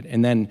wrestle with it.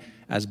 And then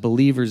as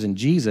believers in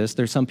Jesus,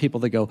 there's some people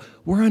that go,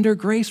 we're under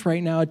grace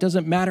right now. It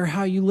doesn't matter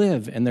how you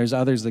live. And there's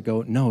others that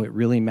go, no, it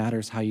really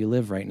matters how you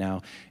live right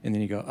now. And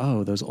then you go,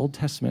 oh, those Old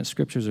Testament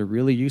scriptures are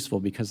really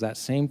useful because that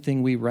same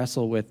thing we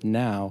wrestle with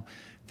now,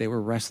 they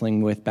were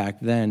wrestling with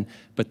back then,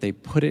 but they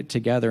put it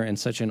together in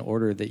such an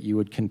order that you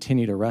would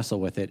continue to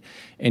wrestle with it.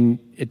 And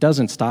it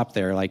doesn't stop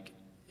there. Like,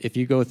 if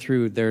you go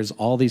through, there's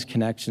all these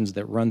connections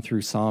that run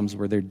through Psalms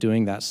where they're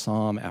doing that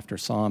psalm after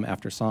psalm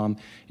after psalm,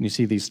 and you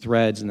see these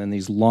threads and then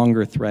these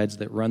longer threads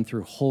that run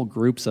through whole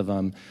groups of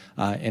them,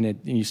 and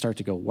you start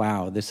to go,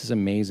 wow, this is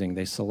amazing.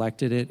 They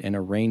selected it and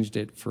arranged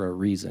it for a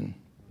reason.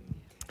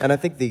 And I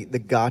think the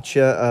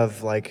gotcha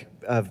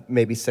of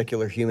maybe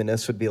secular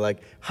humanists would be like,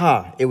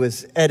 it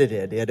was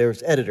edited. Yeah, there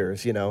was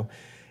editors,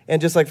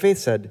 And just like Faith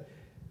said,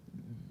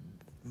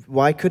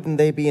 why couldn't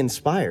they be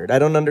inspired? I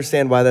don't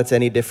understand why that's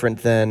any different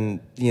than,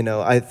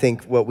 I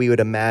think what we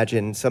would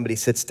imagine, somebody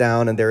sits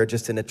down and they're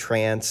just in a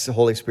trance,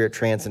 Holy Spirit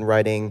trance and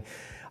writing.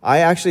 I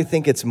actually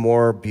think it's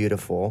more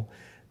beautiful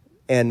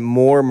and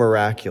more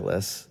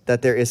miraculous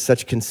that there is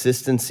such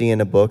consistency in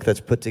a book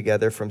that's put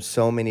together from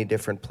so many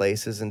different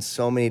places and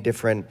so many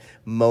different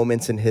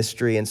moments in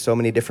history and so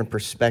many different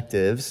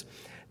perspectives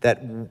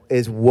that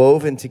is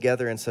woven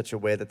together in such a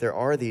way that there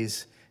are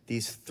these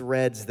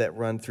threads that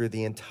run through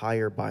the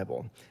entire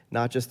Bible,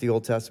 not just the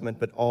Old Testament,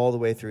 but all the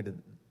way through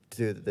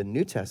to the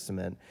New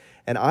Testament.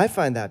 And I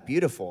find that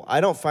beautiful.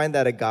 I don't find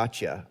that a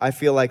gotcha. I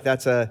feel like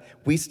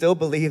we still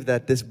believe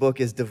that this book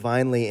is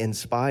divinely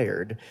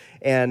inspired,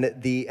 and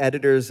the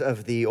editors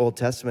of the Old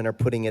Testament are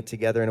putting it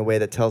together in a way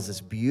that tells this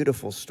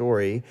beautiful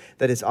story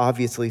that is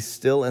obviously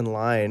still in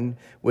line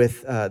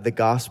with the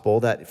gospel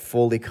that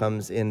fully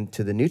comes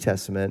into the New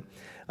Testament.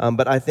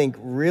 But I think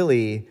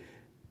really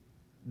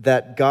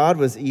that God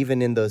was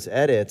even in those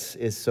edits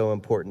is so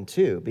important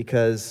too,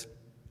 because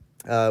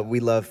we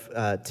love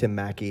Tim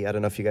Mackey. I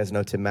don't know if you guys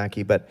know Tim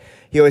Mackey, but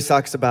he always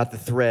talks about the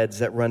threads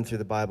that run through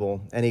the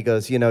Bible. And he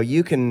goes,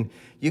 you can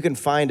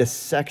find a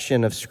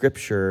section of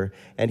Scripture,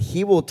 and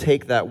he will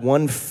take that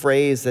one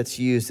phrase that's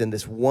used in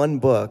this one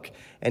book,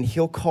 and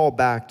he'll call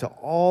back to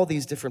all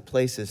these different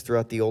places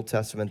throughout the Old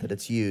Testament that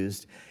it's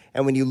used.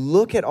 And when you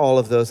look at all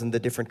of those and the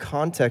different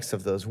contexts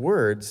of those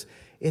words,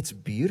 it's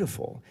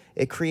beautiful.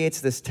 It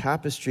creates this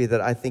tapestry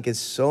that I think is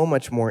so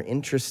much more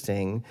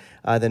interesting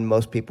than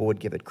most people would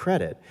give it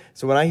credit.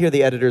 So when I hear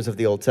the editors of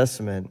the Old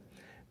Testament,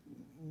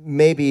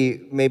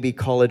 maybe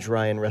College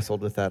Ryan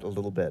wrestled with that a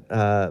little bit,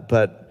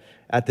 but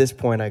at this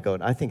point I go,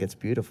 I think it's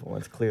beautiful.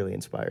 It's clearly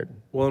inspired.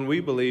 Well, and we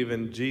believe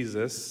in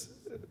Jesus,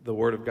 the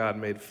Word of God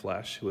made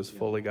flesh, who was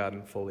fully God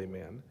and fully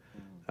man.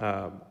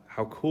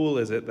 How cool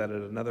is it that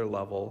at another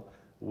level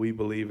we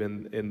believe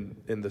in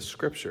the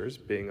Scriptures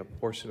being a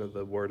portion of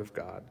the Word of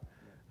God?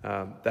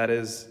 It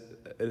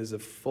is a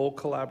full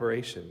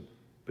collaboration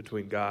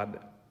between God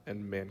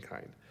and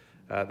mankind.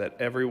 That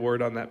every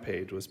word on that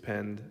page was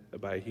penned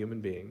by a human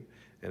being,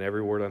 and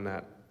every word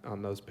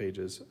on those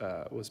pages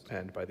was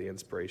penned by the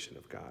inspiration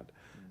of God.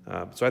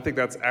 So I think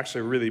that's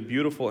actually really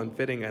beautiful and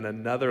fitting, and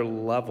another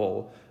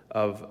level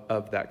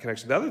of that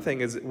connection. The other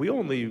thing is we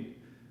only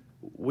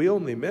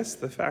miss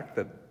the fact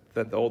that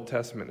the Old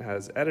Testament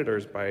has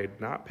editors by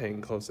not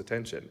paying close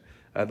attention.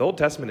 The Old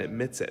Testament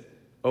admits it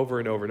over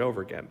and over and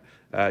over again.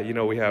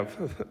 We have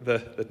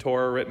the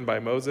Torah written by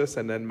Moses,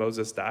 and then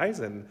Moses dies,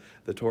 and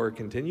the Torah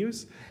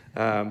continues.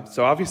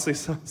 So obviously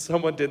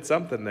someone did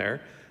something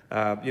there.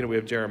 We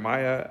have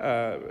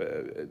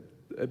Jeremiah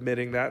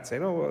admitting that,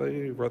 saying, oh, well,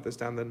 you wrote this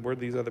down, then where'd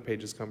these other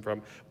pages come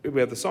from? We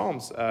have the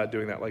Psalms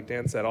doing that, like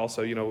Dan said.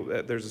 Also,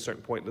 there's a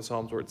certain point in the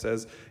Psalms where it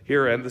says,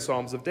 here end the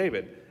Psalms of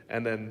David.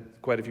 And then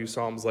quite a few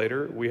Psalms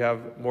later, we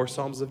have more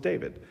Psalms of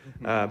David.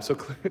 So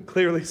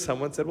clearly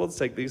someone said, well, let's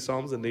take these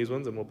Psalms and these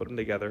ones and we'll put them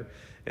together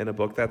in a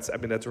book. That's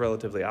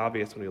relatively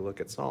obvious when you look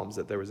at Psalms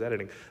that there was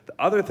editing. The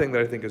other thing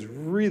that I think is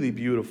really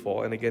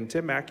beautiful, and again,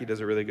 Tim Mackey does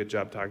a really good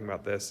job talking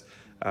about this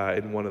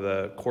in one of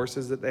the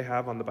courses that they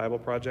have on the Bible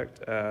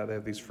Project. They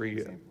have these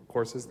free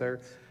courses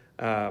there.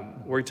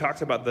 Where he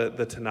talks about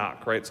the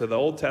Tanakh, right? So the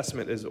Old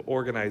Testament is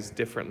organized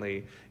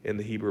differently in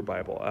the Hebrew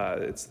Bible.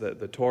 It's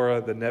the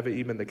Torah, the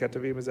Nevi'im, and the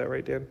Ketuvim. Is that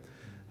right, Dan?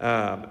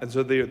 And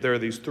so there are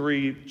these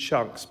three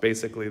chunks,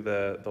 basically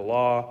the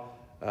law,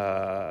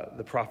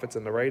 the prophets,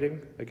 and the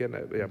writing. Again,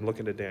 I'm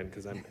looking to Dan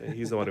because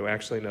he's the one who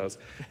actually knows.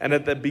 And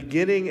at the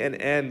beginning and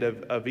end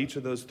of each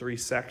of those three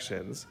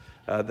sections,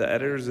 the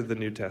editors of the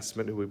New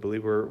Testament, who we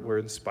believe were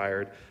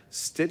inspired,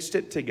 stitched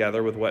it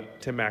together with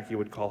what Tim Mackey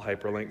would call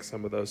hyperlinks,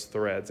 some of those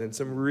threads, in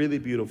some really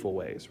beautiful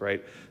ways,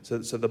 right? So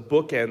the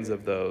bookends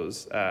of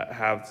those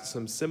have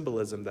some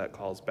symbolism that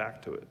calls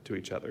back to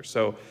each other.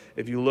 So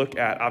if you look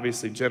at,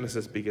 obviously,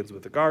 Genesis begins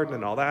with the garden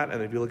and all that,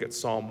 and if you look at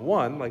Psalm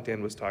 1, like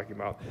Dan was talking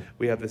about,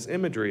 we have this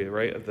imagery,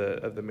 right, of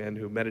the man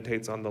who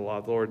meditates on the law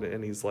of the Lord,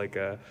 and he's like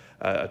a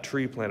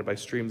tree planted by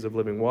streams of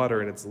living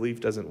water, and its leaf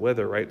doesn't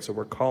wither, right? So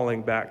we're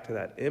calling back to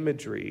that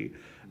imagery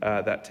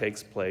that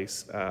takes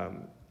place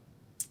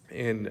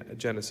in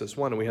Genesis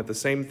 1. And we have the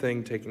same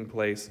thing taking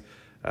place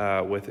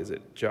with, is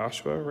it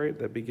Joshua, right?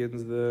 That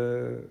begins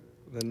the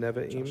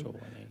Nevi'im,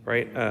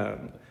 right?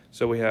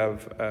 So we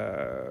have,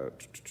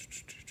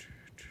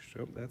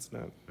 that's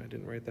not, I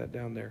didn't write that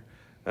down there.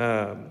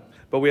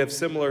 But we have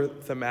similar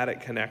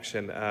thematic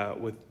connection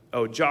with,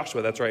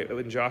 Joshua, that's right.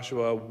 In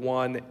Joshua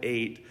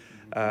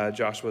 1:8,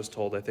 Joshua is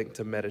told, I think,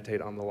 to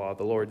meditate on the law of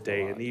the Lord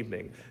day and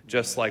evening,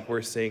 just like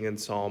we're seeing in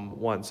Psalm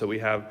 1. So we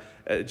have,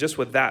 just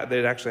with that,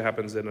 it actually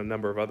happens in a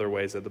number of other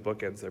ways at the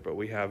bookends there, but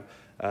we have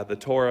the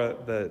Torah,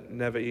 the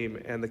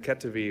Nevi'im, and the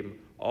Ketuvim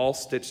all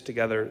stitched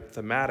together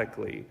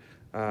thematically,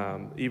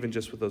 even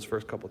just with those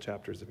first couple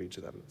chapters of each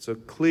of them. So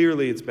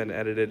clearly it's been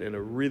edited in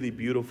a really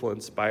beautiful,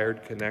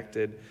 inspired,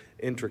 connected,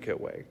 intricate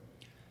way.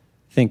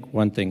 I think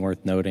one thing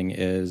worth noting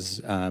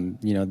is,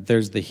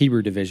 there's the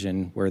Hebrew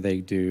division where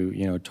they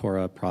do,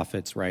 Torah,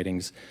 prophets,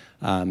 writings.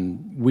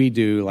 We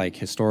do like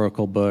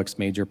historical books,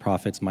 major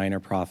prophets, minor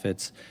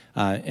prophets,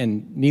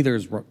 and neither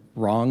is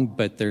wrong,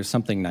 but there's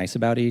something nice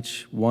about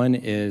each. One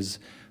is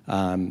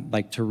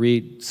like to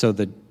read, so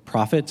the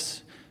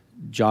prophets,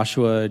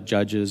 Joshua,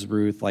 Judges,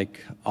 Ruth,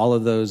 like all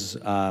of those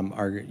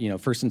are,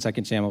 1st and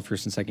 2nd Samuel,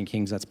 1st and 2nd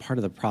Kings, that's part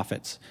of the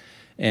prophets.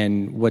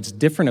 And what's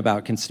different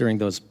about considering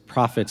those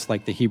prophets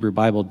like the Hebrew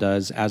Bible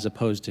does as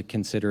opposed to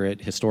consider it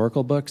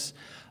historical books,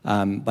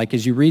 like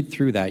as you read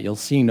through that, you'll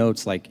see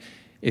notes like,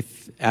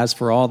 as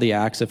for all the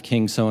acts of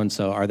King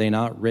so-and-so, are they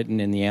not written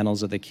in the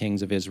annals of the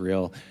kings of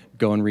Israel?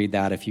 Go and read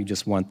that if you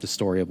just want the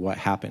story of what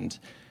happened.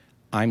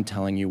 I'm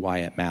telling you why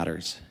it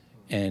matters.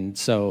 And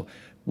so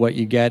what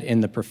you get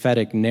in the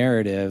prophetic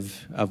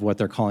narrative of what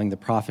they're calling the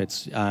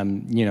prophets,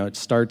 it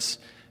starts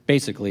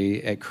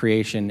basically at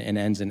creation and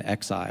ends in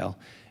exile.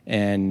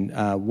 And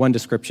one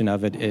description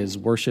of it is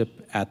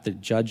worship at the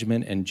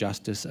judgment and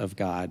justice of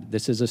God.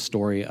 This is a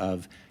story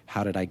of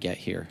how did I get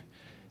here?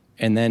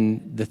 And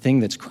then the thing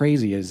that's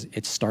crazy is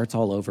it starts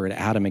all over at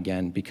Adam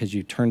again, because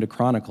you turn to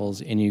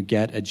Chronicles and you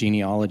get a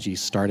genealogy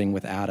starting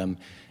with Adam,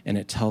 and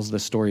it tells the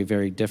story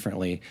very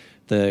differently.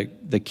 The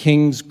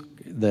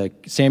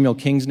Samuel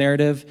King's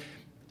narrative,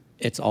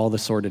 it's all the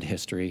sordid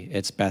history.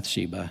 It's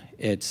Bathsheba.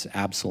 It's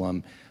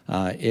Absalom.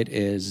 It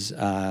is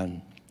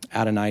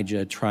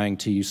Adonijah trying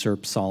to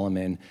usurp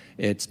Solomon.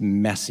 It's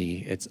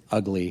messy, it's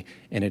ugly,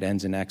 and it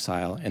ends in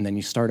exile. And then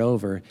you start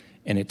over,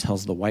 and it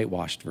tells the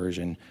whitewashed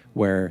version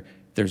where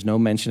there's no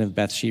mention of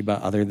Bathsheba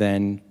other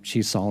than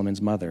she's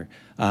Solomon's mother.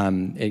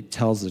 It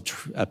tells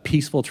a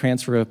peaceful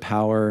transfer of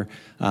power.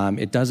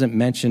 It doesn't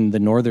mention the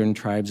northern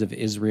tribes of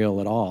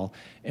Israel at all.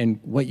 And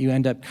what you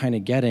end up kind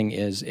of getting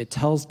is it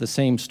tells the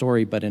same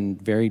story, but in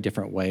very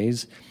different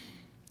ways.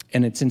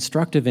 And it's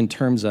instructive in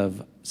terms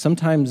of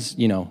sometimes,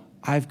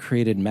 I've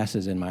created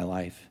messes in my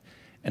life,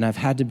 and I've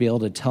had to be able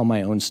to tell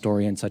my own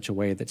story in such a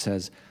way that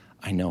says,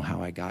 I know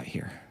how I got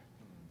here,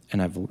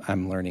 and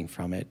I'm learning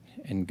from it,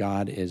 and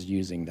God is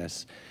using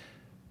this.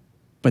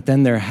 But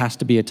then there has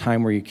to be a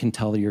time where you can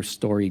tell your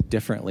story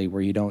differently,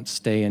 where you don't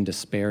stay in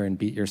despair and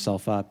beat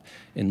yourself up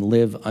and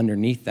live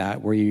underneath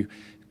that, where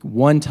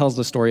one tells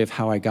the story of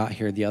how I got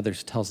here, the other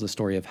tells the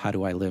story of how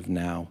do I live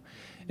now.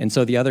 And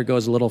so the other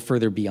goes a little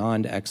further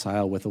beyond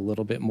exile with a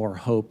little bit more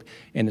hope,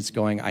 and it's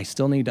going, I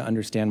still need to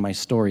understand my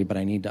story, but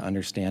I need to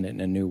understand it in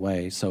a new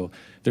way. So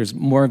there's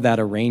more of that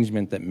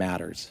arrangement that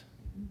matters.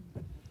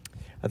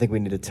 I think we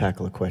need to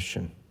tackle a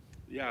question.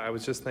 Yeah, I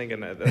was just thinking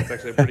that's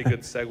actually a pretty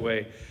good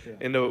segue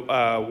into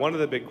one of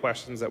the big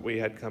questions that we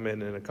had come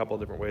in a couple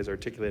of different ways,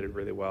 articulated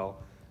really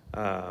well.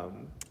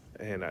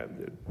 And I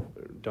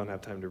don't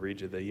have time to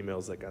read you the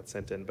emails that got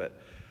sent in, but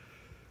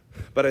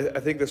I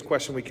think this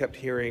question we kept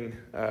hearing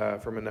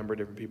from a number of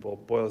different people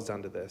boils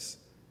down to this.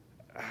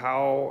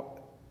 How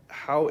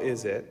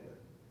is it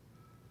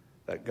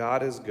that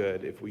God is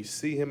good if we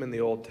see him in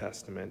the Old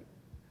Testament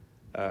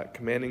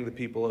commanding the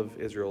people of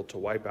Israel to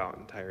wipe out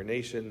entire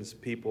nations,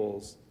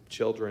 peoples,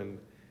 children,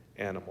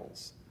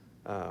 animals?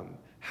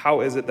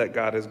 How is it that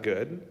God is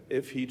good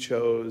if he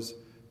chose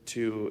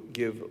to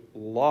give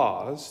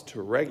laws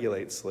to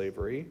regulate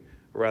slavery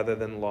rather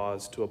than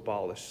laws to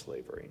abolish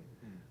slavery?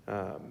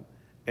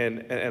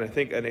 And I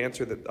think an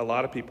answer that a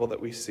lot of people that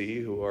we see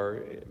who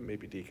are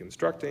maybe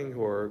deconstructing,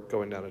 who are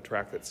going down a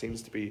track that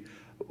seems to be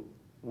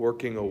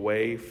working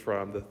away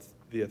from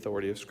the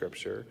authority of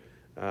Scripture.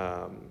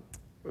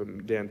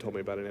 Dan told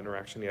me about an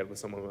interaction he had with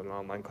someone in an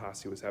online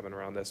class he was having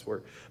around this,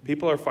 where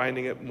people are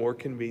finding it more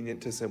convenient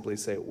to simply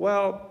say,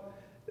 well,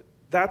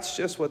 that's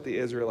just what the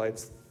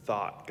Israelites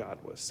thought God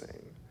was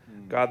saying.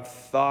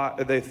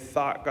 They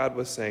thought God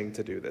was saying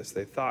to do this.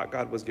 They thought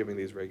God was giving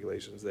these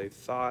regulations. They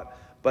thought,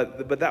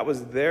 but that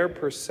was their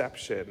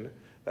perception,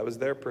 that was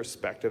their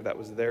perspective, that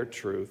was their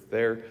truth,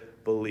 their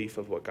belief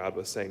of what God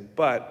was saying.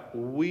 But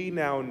we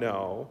now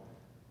know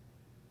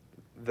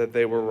that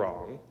they were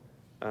wrong,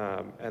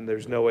 and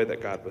there's no way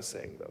that God was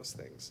saying those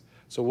things.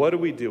 So what do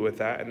we do with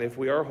that? And if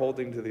we are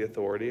holding to the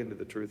authority and to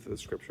the truth of the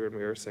Scripture, and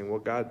we are saying, well,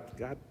 God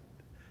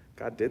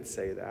did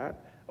say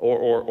that,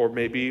 or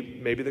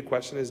maybe the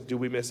question is, do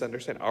we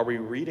misunderstand? Are we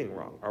reading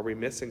wrong? Are we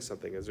missing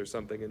something? Is there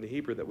something in the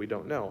Hebrew that we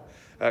don't know?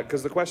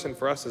 Because the question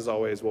for us is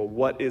always, well,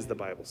 what is the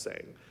Bible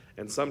saying?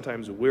 And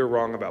sometimes we're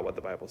wrong about what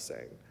the Bible's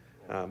saying.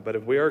 But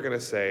if we are going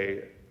to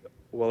say,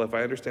 well, if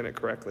I understand it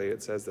correctly,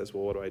 it says this,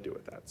 well, what do I do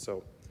with that?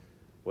 So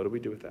what do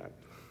we do with that?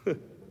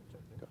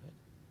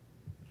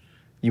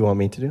 You want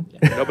me to do?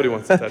 Yeah. Nobody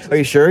wants to touch this. Are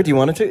you sure? Do you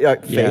want it to?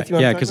 Faith,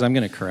 yeah, because I'm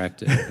going to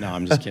correct it. No,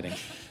 I'm just kidding.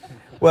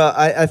 Well,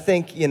 I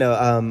think,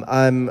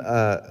 I'm,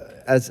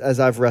 as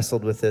I've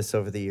wrestled with this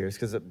over the years,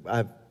 because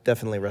I've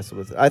definitely wrestled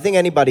with it. I think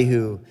anybody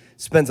who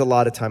spends a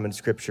lot of time in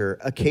Scripture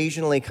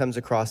occasionally comes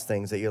across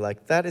things that you're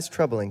like, that is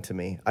troubling to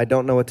me. I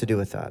don't know what to do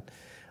with that.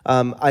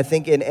 I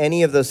think in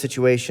any of those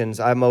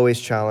situations, I'm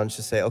always challenged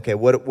to say, okay,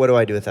 what do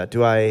I do with that?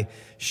 Do I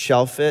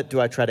shelf it?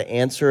 Do I try to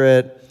answer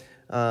it?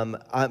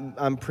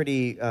 I'm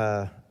pretty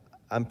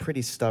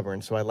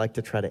stubborn, so I like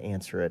to try to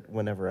answer it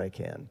whenever I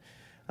can.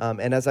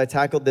 And as I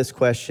tackled this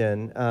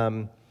question,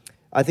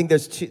 I think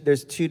there's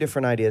two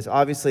different ideas.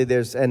 Obviously,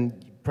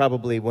 and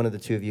probably one of the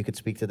two of you could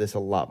speak to this a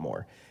lot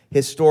more.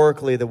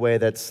 Historically, the way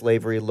that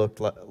slavery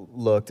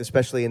looked,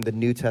 especially in the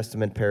New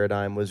Testament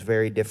paradigm, was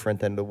very different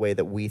than the way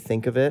that we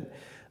think of it.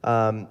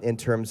 In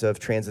terms of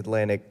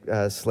transatlantic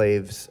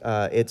slaves,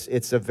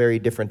 it's a very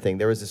different thing.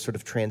 There was this sort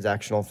of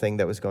transactional thing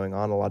that was going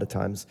on a lot of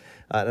times,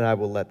 and I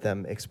will let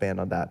them expand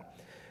on that.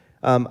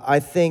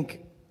 I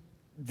think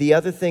the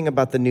other thing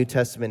about the New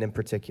Testament in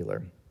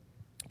particular,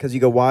 because you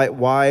go,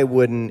 why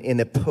wouldn't, in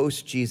a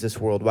post-Jesus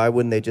world, why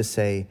wouldn't they just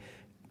say,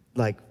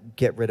 like,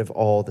 get rid of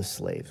all the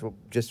slaves,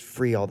 just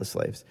free all the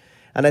slaves?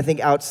 And I think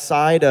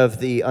outside of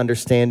the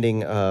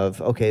understanding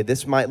of, okay,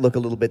 this might look a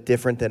little bit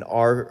different than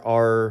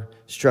our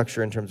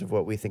structure in terms of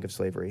what we think of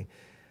slavery,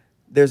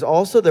 there's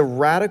also the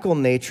radical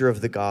nature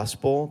of the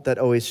gospel that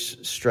always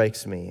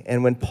strikes me.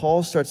 And when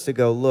Paul starts to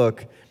go,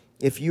 look,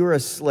 if you're a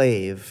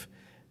slave,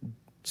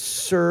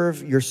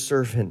 serve your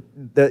servant,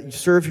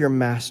 serve your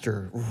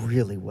master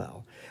really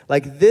well.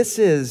 Like, this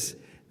is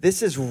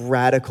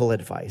radical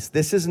advice.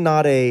 This is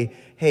not a,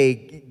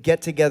 hey,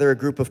 get together a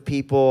group of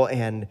people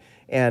and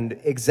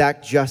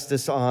exact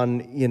justice on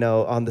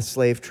the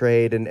slave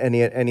trade and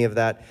any of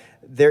that.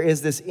 There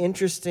is this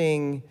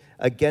interesting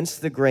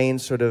against the grain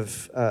sort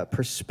of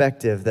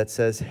perspective that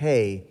says,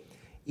 hey,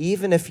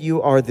 Even if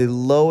you are the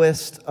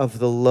lowest of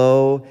the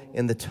low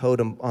in the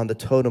totem, on the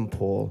totem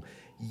pole,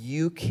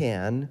 you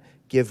can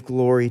give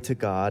glory to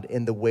God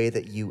in the way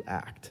that you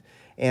act.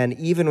 And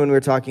even when we're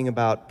talking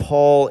about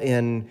Paul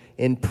in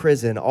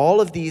prison, all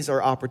of these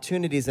are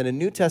opportunities in a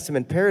New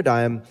Testament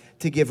paradigm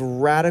to give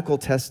radical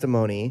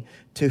testimony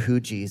to who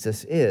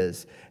Jesus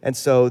is. And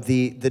so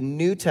the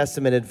New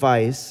Testament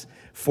advice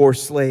for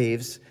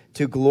slaves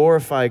to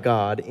glorify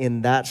God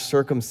in that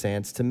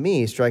circumstance, to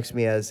me, strikes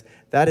me as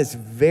that is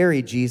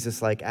very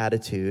Jesus-like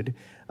attitude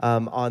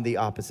on the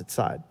opposite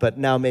side. But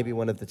now maybe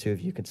one of the two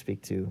of you can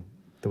speak to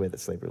the way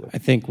that slavery looks. I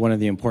think one of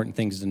the important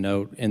things to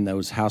note in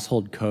those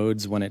household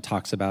codes when it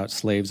talks about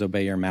slaves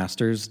obey your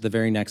masters, the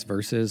very next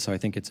verses, so I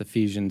think it's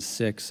Ephesians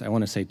 6, I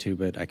want to say 2,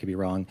 but I could be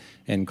wrong,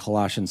 and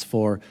Colossians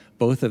 4,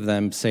 both of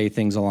them say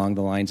things along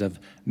the lines of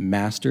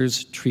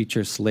masters treat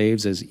your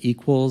slaves as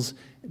equals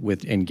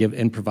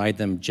and provide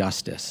them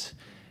justice,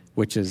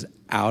 which is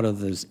out of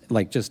this,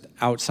 like just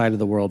outside of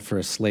the world for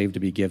a slave to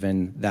be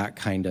given that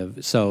kind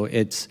of, so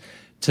it's,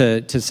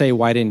 to say,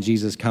 why didn't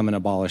Jesus come and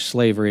abolish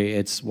slavery?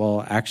 It's,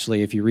 well,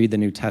 actually, if you read the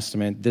New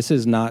Testament, this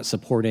is not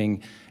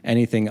supporting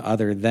anything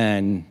other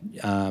than,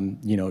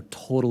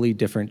 totally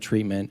different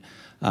treatment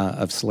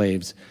of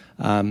slaves.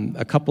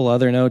 A couple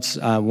other notes.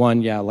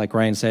 One, like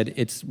Ryan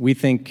said, we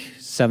think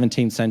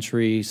 17th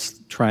century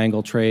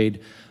triangle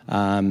trade,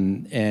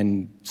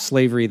 and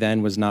slavery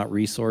then was not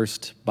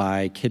resourced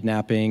by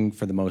kidnapping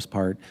for the most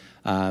part.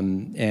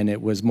 And it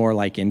was more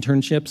like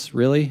internships,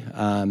 really,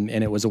 and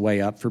it was a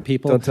way up for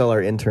people. Don't tell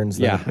our interns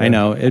that. Yeah, I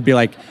know. It'd be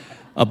like,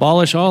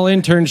 abolish all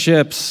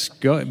internships,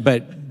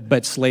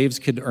 but slaves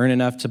could earn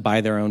enough to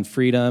buy their own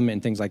freedom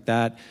and things like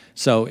that.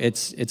 So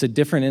it's a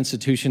different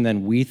institution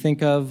than we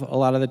think of a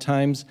lot of the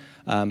times.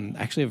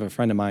 Actually, I have a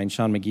friend of mine,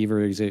 Sean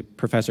McGeever, who's a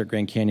professor at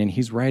Grand Canyon.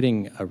 He's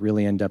writing a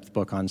really in-depth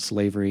book on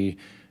slavery,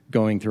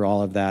 going through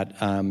all of that.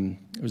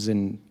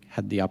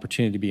 Had the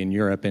opportunity to be in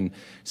Europe and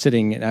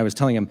sitting, and I was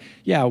telling him,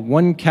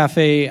 one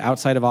cafe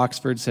outside of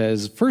Oxford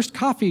says, first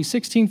coffee,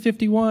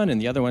 1651,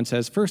 and the other one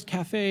says, first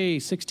cafe,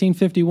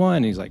 1651.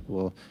 And he's like,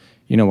 well,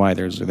 you know why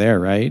they're there,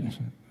 right?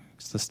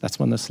 That's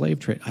when the slave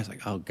trade, I was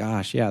like, oh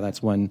gosh,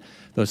 that's when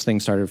those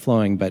things started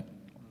flowing. But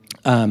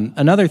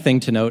another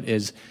thing to note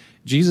is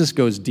Jesus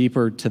goes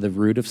deeper to the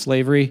root of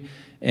slavery.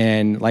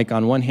 And like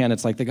on one hand,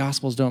 it's like the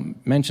Gospels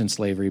don't mention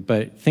slavery,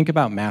 but think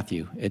about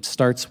Matthew. It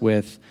starts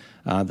with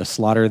the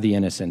slaughter of the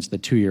innocents, the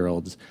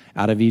 2-year-olds.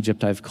 Out of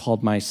Egypt I've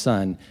called my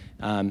son.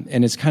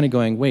 And it's kind of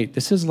going, wait,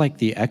 this is like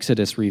the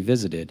Exodus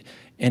revisited.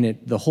 And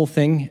the whole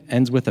thing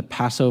ends with a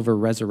Passover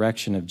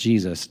resurrection of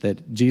Jesus,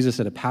 that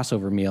Jesus at a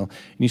Passover meal.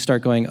 And you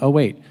start going, oh,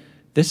 wait,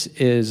 this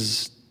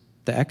is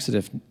the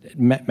Exodus.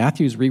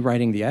 Matthew's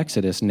rewriting the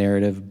Exodus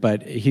narrative,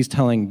 but he's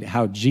telling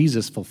how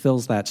Jesus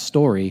fulfills that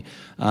story,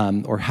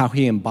 or how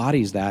he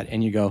embodies that.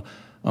 And you go,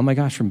 oh my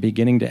gosh, from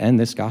beginning to end,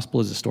 this gospel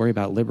is a story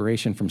about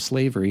liberation from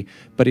slavery,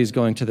 but he's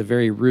going to the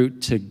very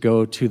root to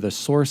go to the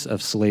source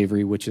of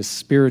slavery, which is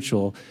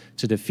spiritual,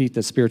 to defeat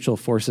the spiritual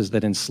forces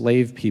that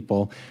enslave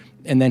people.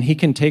 And then he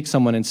can take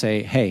someone and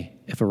say, hey,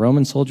 if a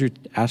Roman soldier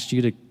asked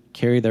you to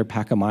carry their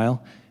pack a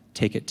mile,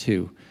 take it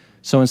too.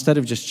 So instead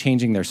of just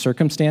changing their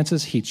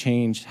circumstances, he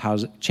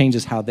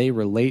changes how they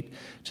relate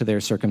to their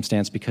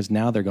circumstance, because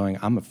now they're going,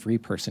 I'm a free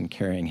person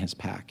carrying his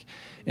pack.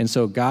 And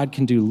so God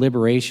can do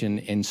liberation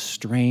in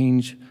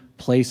strange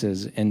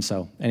places. And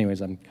so,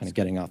 anyways, I'm kind of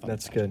getting off on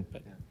That's that. good.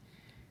 But.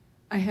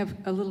 I have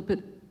a little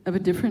bit of a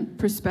different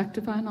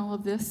perspective on all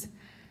of this.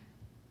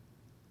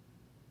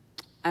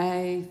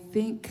 I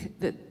think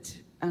that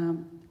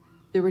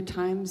there were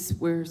times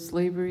where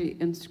slavery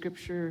in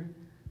Scripture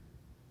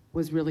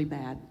was really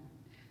bad.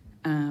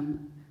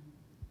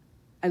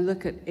 I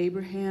look at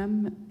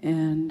Abraham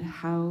and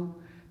how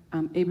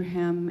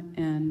Abraham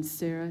and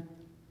Sarah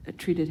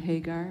treated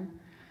Hagar.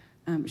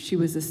 She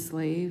was a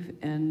slave,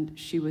 and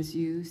she was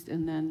used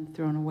and then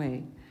thrown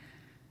away.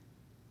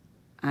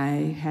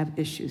 I have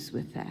issues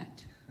with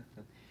that.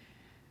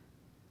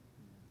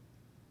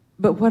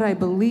 But what I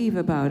believe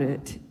about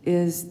it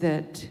is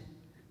that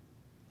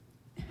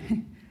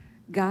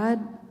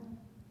God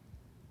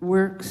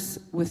works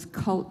with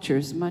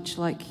cultures much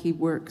like he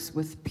works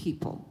with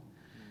people.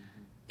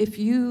 If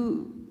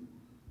you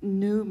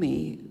knew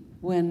me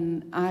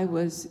when I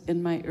was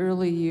in my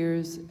early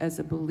years as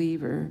a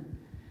believer,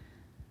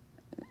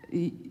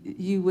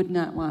 you would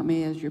not want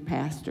me as your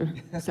pastor.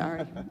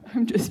 Sorry,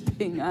 I'm just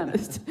being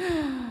honest.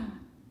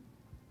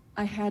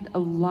 I had a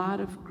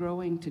lot of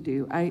growing to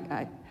do.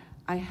 I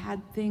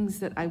had things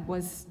that I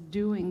was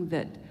doing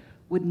that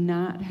would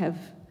not have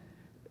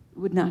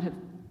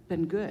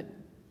been good.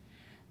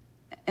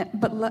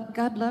 But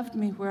God loved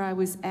me where I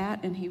was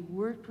at, and he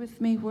worked with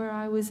me where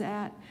I was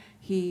at.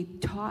 He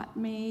taught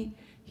me,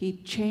 he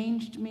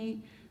changed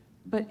me,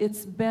 but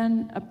it's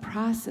been a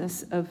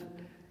process of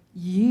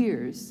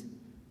years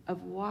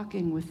of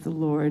walking with the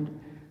Lord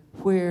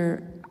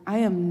where I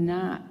am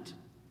not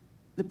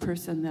the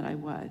person that I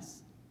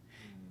was.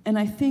 And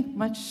I think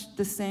much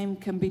the same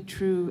can be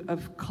true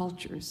of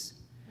cultures.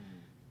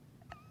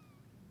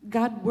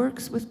 God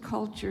works with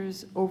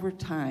cultures over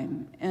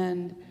time,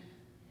 and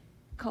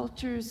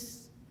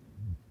cultures,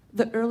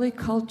 the early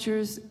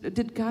cultures,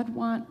 did God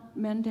want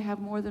men to have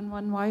more than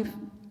one wife?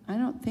 I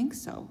don't think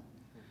so.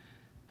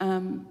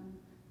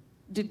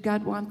 Did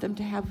God want them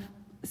to have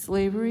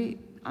slavery?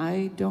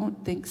 I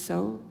don't think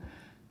so.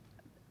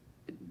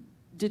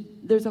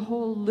 There's a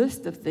whole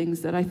list of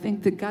things that I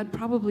think that God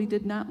probably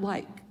did not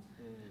like.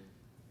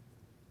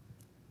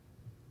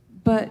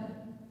 But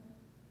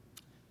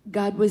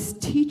God was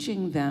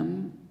teaching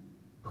them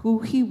who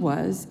he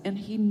was, and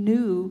he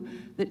knew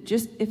that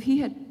just if he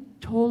had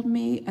told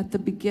me at the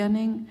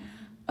beginning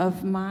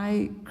of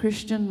my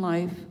Christian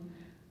life,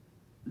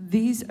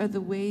 these are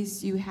the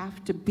ways you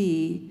have to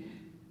be,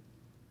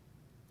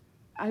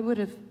 I would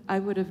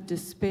have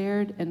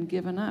despaired and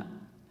given up,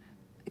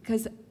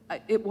 because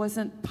it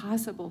wasn't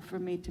possible for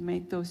me to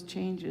make those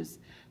changes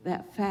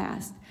that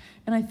fast.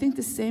 And I think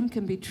the same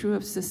can be true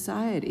of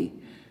society.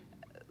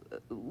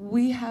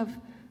 We have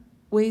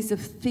ways of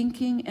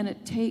thinking, and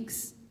it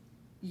takes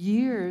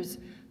years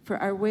for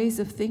our ways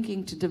of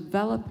thinking to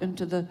develop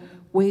into the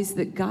ways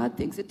that God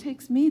thinks. It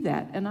takes me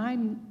that, and I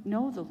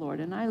know the Lord,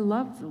 and I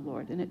love the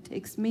Lord, and it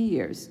takes me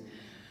years.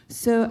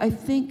 So I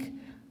think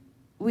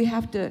we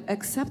have to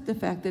accept the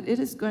fact that it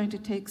is going to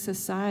take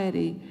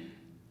society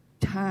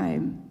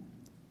time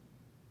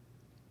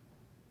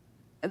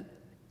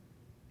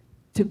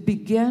to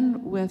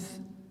begin with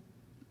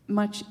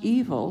much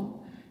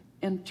evil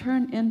and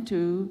turn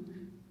into,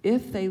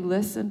 if they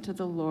listen to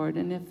the Lord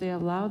and if they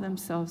allow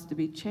themselves to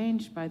be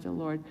changed by the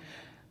Lord,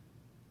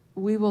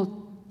 we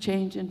will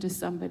change into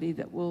somebody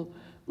that will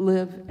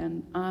live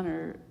and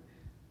honor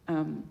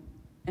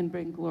and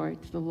bring glory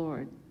to the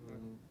Lord.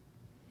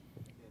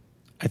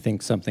 I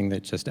think something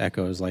that just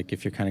echoes, like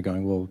if you're kind of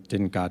going, well,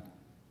 didn't God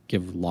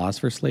give laws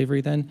for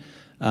slavery then?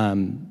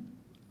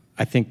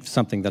 I think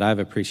something that I've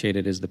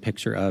appreciated is the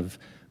picture of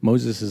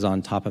Moses is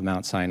on top of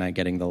Mount Sinai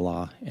getting the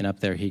law, and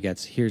up there he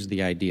gets, here's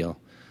the ideal.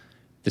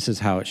 This is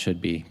how it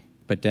should be.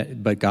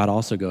 But God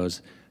also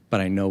goes, but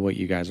I know what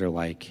you guys are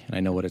like, and I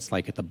know what it's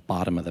like at the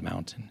bottom of the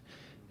mountain.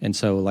 And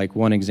so like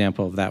one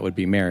example of that would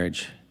be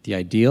marriage. The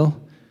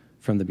ideal,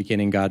 from the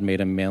beginning God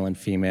made them male and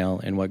female,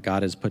 and what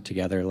God has put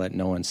together, let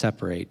no one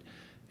separate.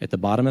 At the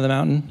bottom of the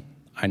mountain,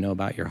 I know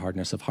about your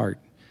hardness of heart.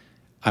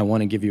 I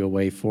want to give you a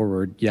way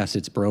forward. Yes,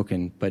 it's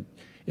broken, but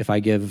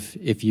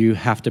if you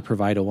have to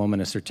provide a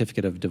woman a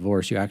certificate of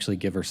divorce, you actually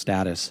give her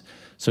status.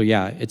 So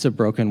yeah, it's a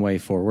broken way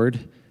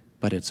forward,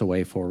 but it's a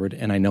way forward,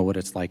 and I know what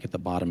it's like at the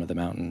bottom of the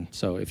mountain.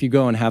 So if you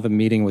go and have a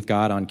meeting with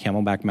God on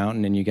Camelback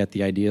Mountain and you get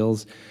the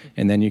ideals,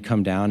 and then you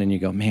come down and you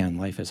go, man,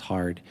 life is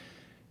hard.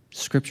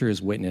 Scripture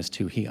is witness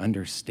to, he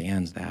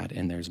understands that,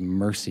 and there's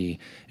mercy.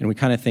 And we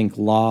kind of think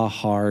law,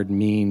 hard,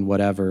 mean,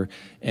 whatever,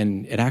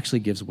 and it actually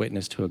gives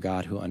witness to a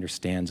God who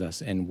understands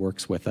us and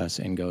works with us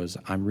and goes,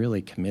 I'm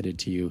really committed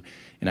to you,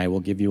 and I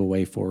will give you a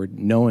way forward,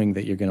 knowing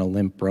that you're going to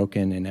limp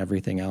broken and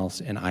everything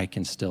else, and I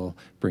can still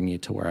bring you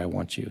to where I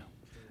want you.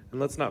 And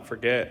let's not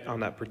forget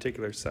on that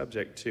particular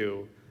subject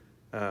too,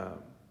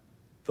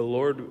 the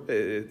Lord,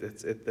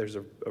 there's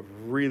a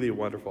really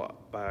wonderful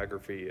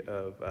biography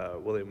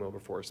of William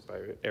Wilberforce by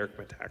Eric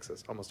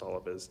Metaxas. Almost all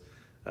of his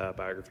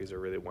biographies are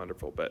really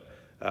wonderful. But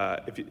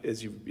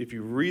if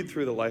you read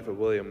through the life of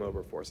William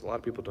Wilberforce, a lot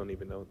of people don't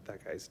even know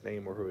that guy's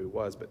name or who he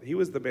was, but he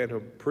was the man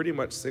who pretty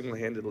much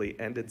single-handedly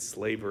ended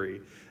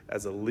slavery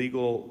as a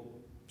legal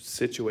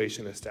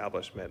situation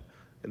establishment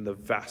in the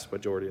vast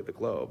majority of the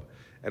globe.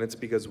 And it's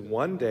because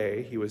one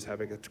day he was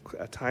having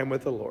a time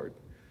with the Lord.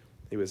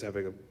 He was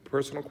having a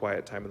personal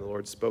quiet time, and the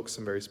Lord spoke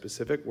some very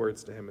specific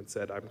words to him and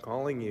said, I'm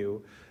calling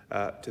you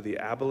to the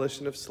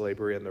abolition of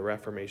slavery and the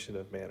reformation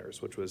of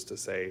manners, which was to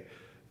say,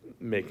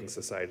 making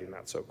society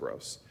not so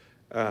gross.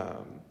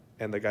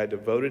 And the guy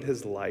devoted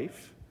his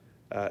life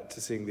to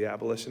seeing the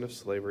abolition of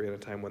slavery in a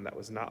time when that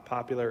was not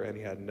popular and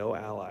he had no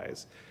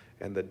allies.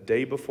 And the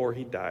day before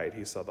he died,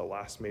 he saw the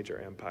last major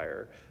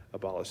empire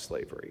abolish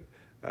slavery.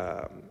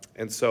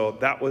 And so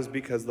that was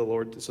because the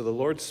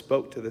Lord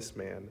spoke to this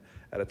man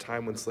at a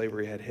time when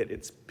slavery had hit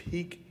its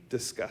peak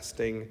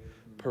disgusting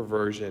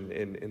perversion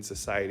in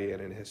society and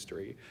in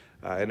history.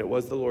 And it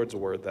was the Lord's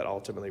word that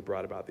ultimately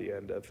brought about the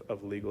end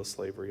of legal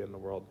slavery in the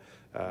world.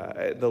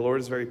 The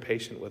Lord is very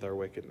patient with our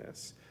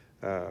wickedness.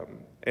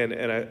 And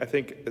I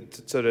think,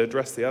 so to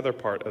address the other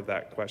part of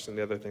that question,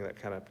 the other thing that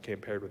kind of came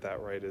paired with that,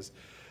 right, is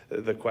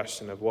the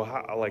question of, well,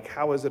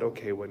 how is it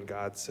okay when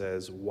God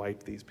says,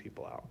 wipe these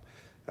people out?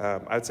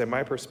 I'd say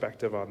my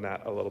perspective on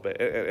that a little bit,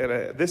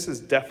 and this is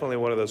definitely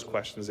one of those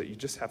questions that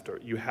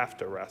you have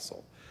to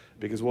wrestle,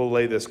 because we'll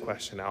lay this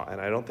question out, and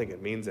I don't think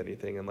it means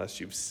anything unless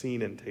you've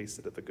seen and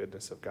tasted of the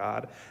goodness of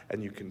God,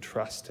 and you can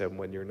trust him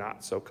when you're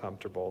not so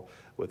comfortable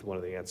with one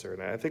of the answers.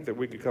 And I think that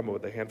we could come up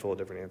with a handful of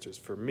different answers.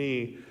 For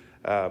me,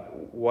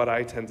 what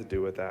I tend to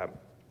do with that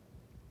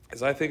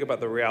is I think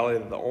about the reality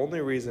that the only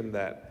reason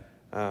that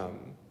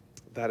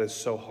that is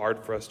so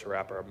hard for us to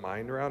wrap our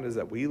mind around is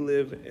that we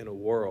live in a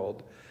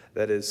world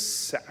that is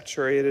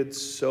saturated,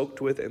 soaked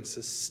with, and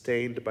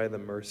sustained by the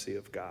mercy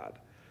of God.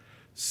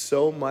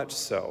 So much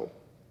so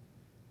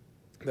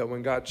that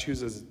when God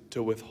chooses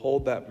to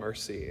withhold that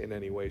mercy in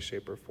any way,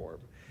 shape, or form,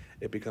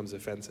 it becomes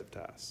offensive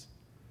to us,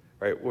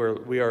 right?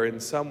 We are in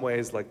some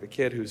ways like the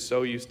kid who's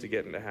so used to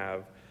getting to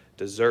have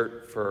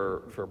dessert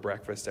for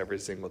breakfast every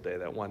single day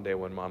that one day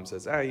when mom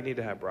says, you need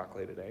to have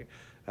broccoli today,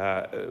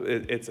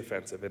 it's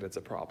offensive and it's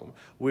a problem.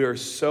 We are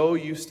so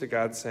used to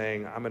God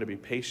saying, I'm going to be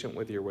patient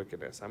with your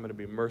wickedness. I'm going to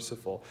be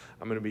merciful.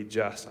 I'm going to be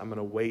just. I'm going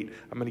to wait.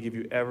 I'm going to give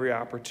you every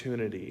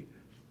opportunity.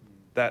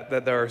 That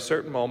there are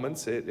certain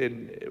moments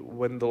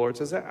when the Lord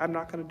says, I'm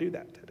not going to do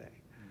that today.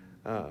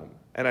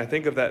 And I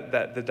think of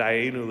the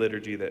Dayenu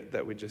liturgy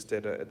that we just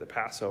did at the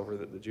Passover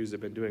that the Jews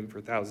have been doing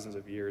for thousands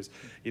of years,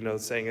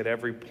 saying at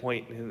every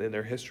point in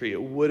their history,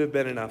 it would have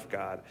been enough,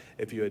 God,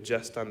 if you had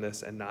just done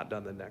this and not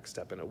done the next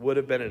step. And it would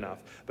have been enough,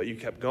 but you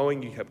kept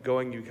going, you kept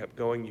going, you kept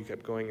going, you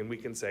kept going. And we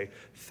can say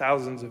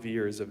thousands of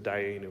years of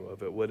Dayenu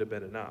of it would have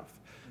been enough.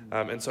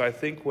 And so I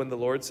think when the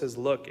Lord says,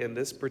 look, in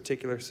this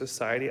particular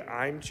society,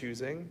 I'm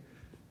choosing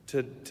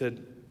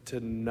to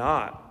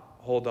not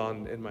hold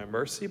on in my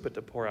mercy, but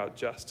to pour out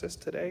justice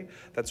today,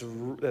 that's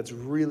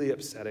really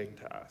upsetting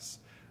to us.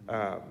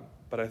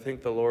 But I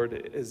think the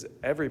Lord is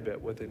every bit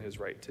within his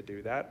right to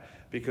do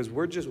that, because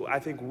I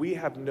think we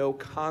have no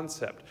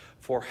concept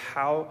for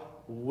how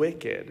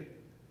wicked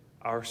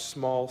our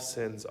small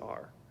sins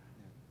are.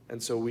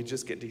 And so we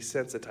just get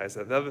desensitized.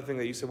 The other thing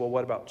that you said, well,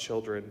 what about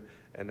children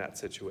in that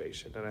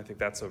situation? And I think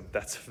that's a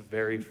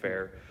very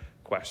fair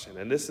question.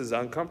 And this is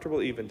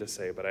uncomfortable even to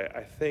say, but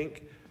I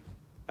think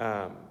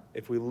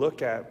if we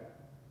look at,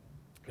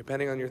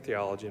 depending on your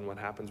theology and what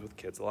happens with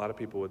kids, a lot of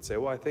people would say,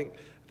 well, I think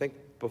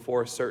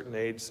before a certain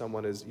age,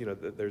 someone is,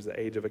 there's the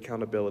age of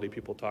accountability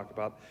people talk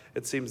about.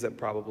 It seems that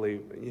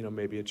probably,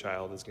 maybe a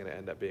child is going to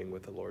end up being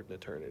with the Lord in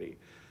eternity.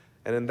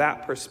 And in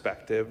that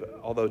perspective,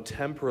 although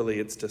temporally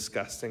it's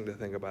disgusting to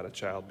think about a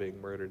child being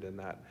murdered in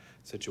that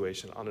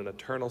situation, on an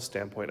eternal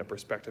standpoint, a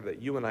perspective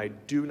that you and I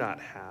do not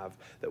have,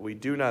 that we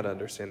do not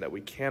understand, that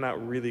we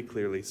cannot really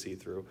clearly see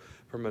through,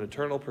 from an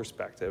eternal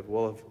perspective,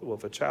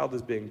 if a child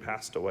is being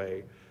passed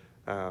away,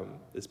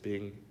 is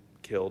being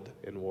killed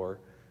in war,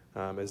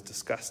 as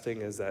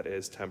disgusting as that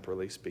is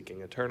temporally speaking,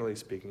 eternally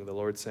speaking, the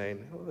Lord's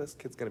saying, this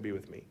kid's going to be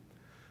with me.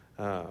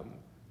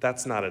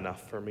 That's not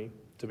enough for me,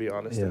 to be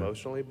honest,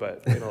 emotionally,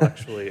 but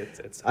intellectually,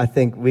 it's. I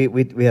think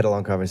we had a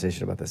long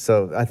conversation about this.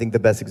 So I think the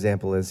best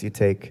example is you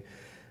take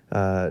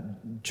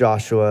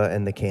Joshua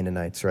and the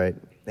Canaanites, right?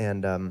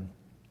 And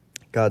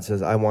God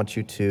says, I want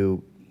you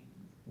to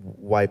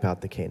wipe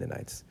out the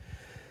Canaanites.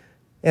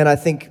 And I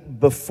think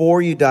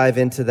before you dive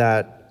into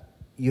that,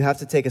 you have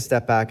to take a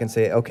step back and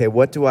say, okay,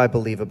 what do I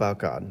believe about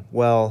God?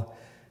 Well,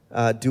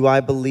 do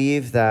I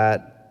believe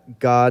that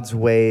God's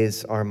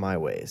ways are my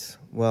ways?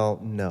 Well,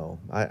 no.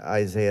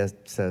 Isaiah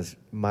says,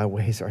 my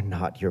ways are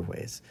not your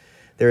ways.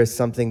 There is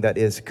something that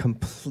is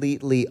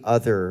completely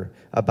other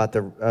about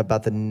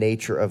the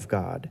nature of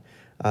God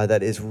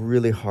that is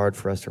really hard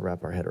for us to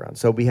wrap our head around.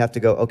 So we have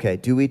to go, okay,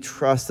 do we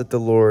trust that the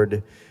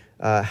Lord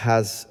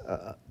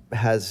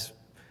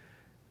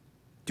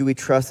do we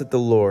trust that the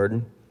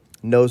Lord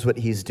knows what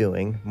he's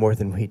doing more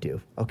than we do?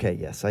 Okay,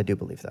 yes, I do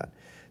believe that.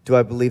 Do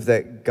I believe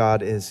that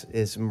God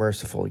is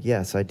merciful?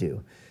 Yes, I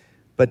do.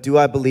 But do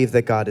I believe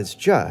that God is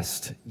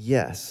just?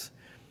 Yes.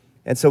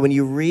 And so when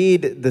you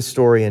read the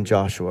story in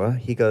Joshua,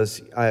 he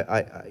goes,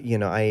 I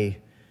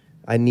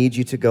need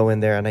you to go in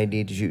there and I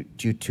need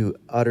you to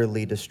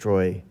utterly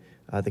destroy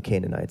the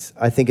Canaanites.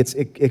 I think it's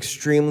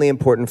extremely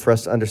important for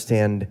us to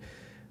understand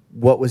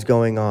what was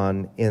going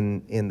on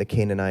in the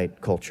Canaanite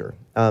culture.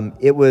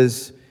 It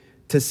was,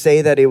 to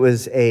say that it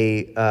was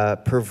a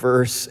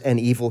perverse and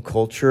evil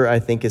culture, I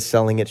think is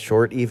selling it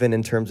short, even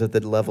in terms of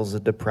the levels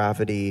of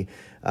depravity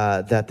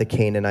that the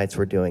Canaanites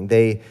were doing.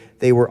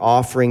 They were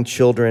offering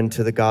children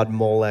to the god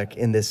Molech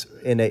in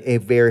a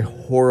very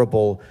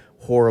horrible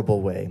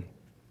way,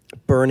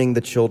 burning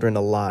the children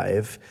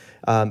alive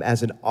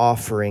as an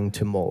offering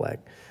to Molech.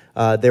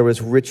 There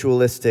was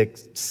ritualistic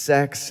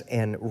sex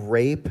and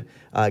rape,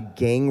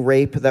 gang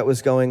rape that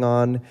was going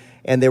on.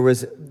 And there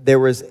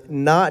was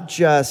not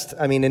just,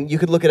 and you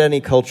could look at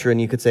any culture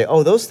and you could say,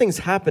 oh, those things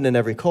happen in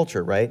every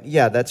culture, right?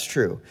 Yeah, that's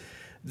true.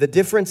 The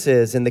difference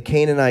is, in the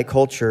Canaanite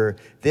culture,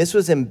 this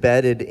was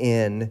embedded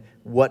in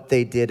what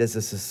they did as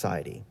a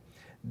society.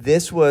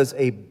 This was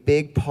a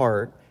big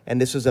part,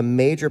 and this was a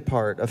major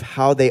part of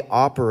how they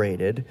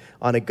operated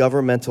on a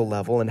governmental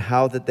level, and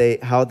how they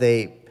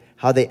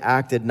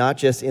acted, not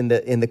just in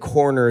the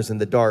corners in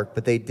the dark,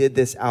 but they did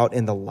this out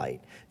in the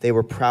light. They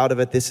were proud of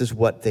it. This is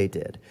what they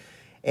did.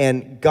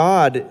 And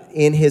God,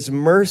 in his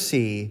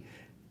mercy,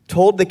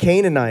 told the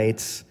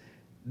Canaanites,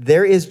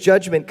 there is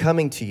judgment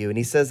coming to you. And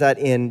he says that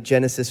in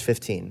Genesis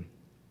 15.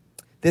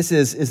 This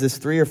is this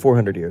 300 or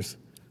 400 years?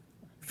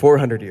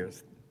 400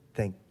 years.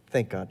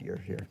 Thank God you're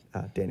here,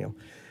 Daniel.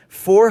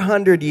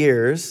 400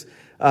 years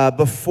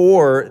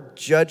before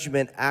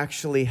judgment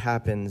actually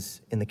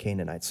happens in the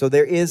Canaanites. So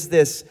there is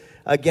this,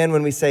 again,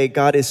 when we say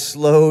God is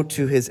slow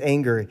to his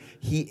anger,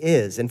 he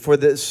is. And for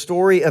the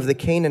story of the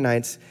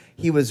Canaanites,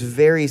 he was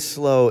very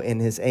slow in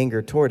his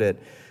anger toward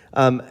it.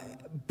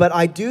 but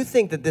I do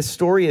think that this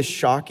story is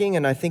shocking,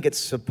 and I think it's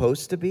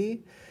supposed to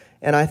be.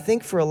 And I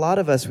think for a lot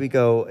of us, we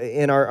go,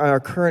 in our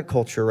current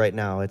culture right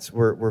now,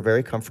 we're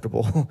very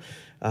comfortable.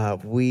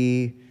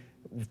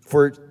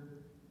 For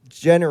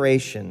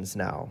generations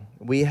now,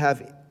 we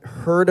have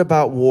heard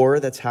about war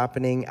that's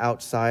happening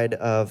outside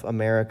of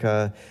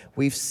America.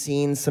 We've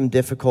seen some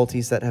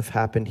difficulties that have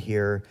happened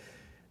here.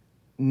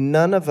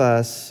 None of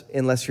us,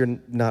 unless you're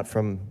not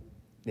from,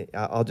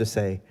 I'll just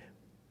say,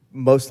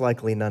 most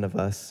likely none of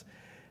us,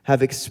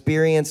 have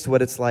experienced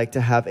what it's like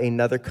to have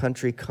another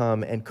country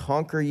come and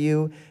conquer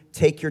you,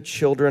 take your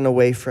children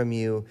away from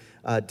you,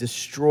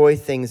 destroy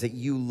things that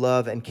you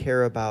love and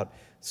care about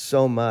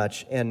so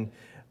much. And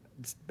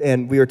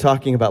we were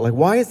talking about, like,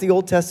 why is the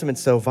Old Testament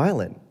so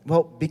violent?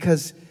 Well,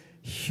 because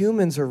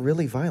humans are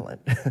really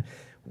violent.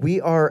 We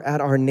are, at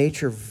our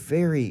nature,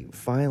 very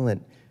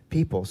violent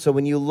people. So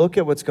when you look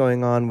at what's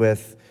going on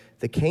with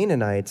the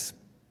Canaanites,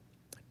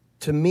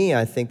 to me,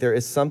 I think there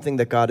is something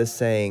that God is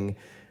saying.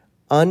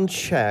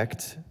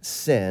 Unchecked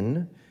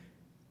sin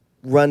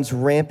runs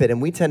rampant,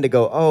 and we tend to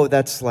go, oh,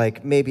 that's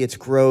like, maybe it's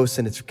gross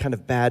and it's kind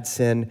of bad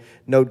sin.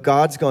 No,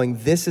 God's going,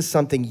 this is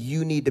something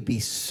you need to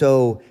be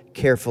so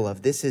careful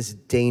of. This is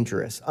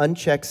dangerous.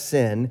 Unchecked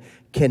sin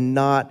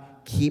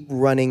cannot keep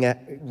running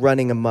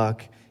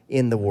amok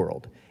in the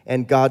world.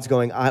 And God's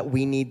going,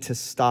 we need to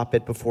stop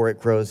it before it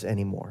grows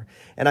anymore.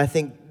 And I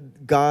think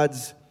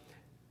God's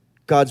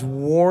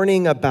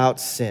warning about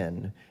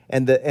sin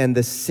and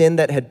the sin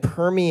that had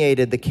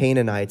permeated the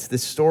Canaanites,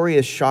 this story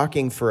is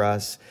shocking for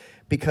us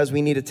because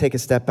we need to take a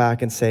step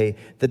back and say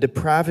the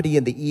depravity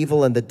and the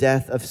evil and the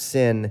death of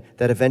sin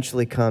that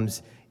eventually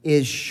comes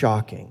is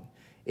shocking.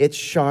 It's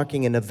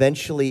shocking, and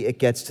eventually it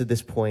gets to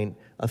this point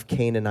of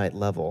Canaanite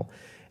level.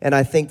 And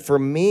I think for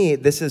me,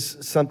 this is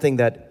something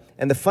that,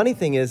 and the funny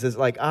thing is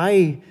like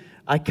I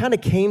kind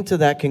of came to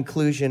that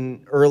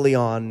conclusion early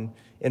on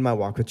in my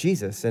walk with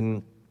Jesus.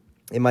 And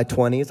in my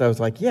 20s, I was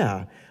like,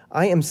 yeah,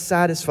 I am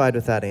satisfied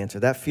with that answer.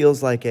 That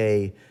feels like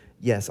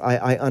yes,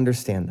 I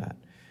understand that.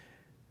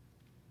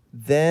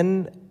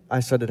 Then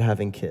I started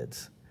having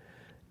kids.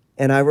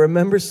 And I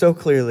remember so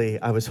clearly,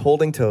 I was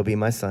holding Toby,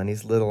 my son,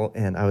 he's little,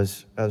 and I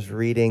was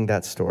reading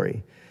that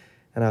story.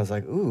 And I was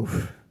like, ooh,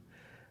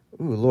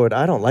 Lord,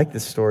 I don't like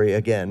this story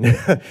again.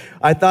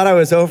 I thought I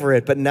was over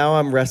it, but now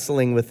I'm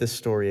wrestling with this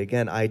story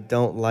again. I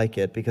don't like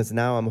it because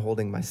now I'm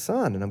holding my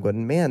son, and I'm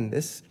going, man,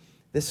 this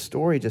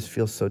story just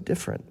feels so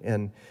different.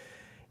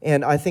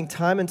 And I think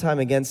time and time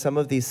again, some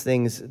of these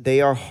things, they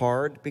are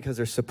hard because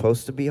they're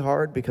supposed to be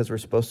hard, because we're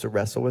supposed to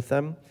wrestle with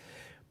them.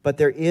 But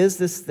there is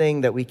this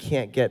thing that we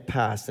can't get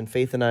past, and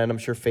Faith and I, and I'm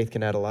sure Faith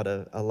can add a lot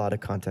of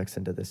context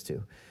into this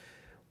too.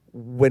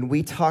 When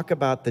we talk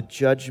about the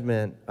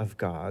judgment of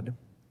God,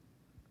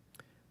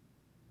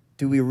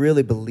 do we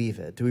really believe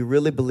it? Do we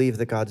really believe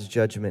that God's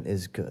judgment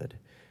is good?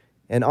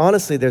 And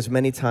honestly, there's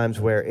many times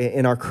where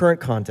in our current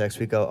context,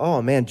 we go,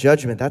 oh man,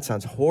 judgment, that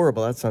sounds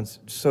horrible. That sounds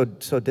so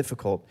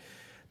difficult.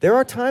 There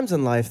are times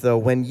in life, though,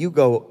 when you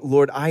go,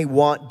 Lord, I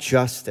want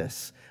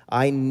justice.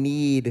 I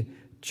need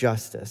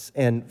justice.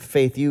 And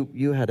Faith,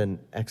 you had an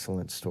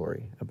excellent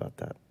story about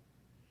that.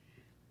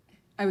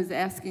 I was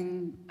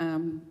asking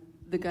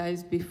the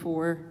guys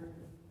before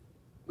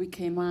we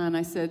came on,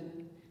 I said,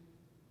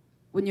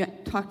 when you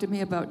talk to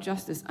me about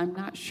justice, I'm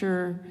not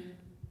sure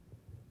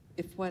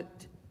if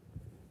what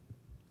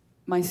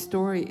my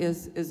story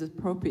is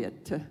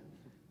appropriate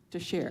to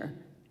share.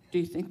 Do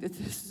you think that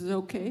this is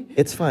okay?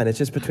 It's fine. It's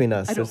just between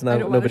us. There's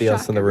nobody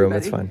else in the room.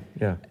 It's fine.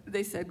 Yeah.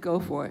 They said, go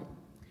for it.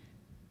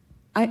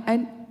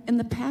 In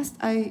the past,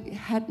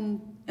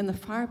 in the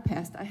far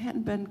past, I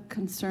hadn't been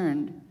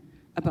concerned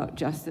about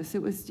justice.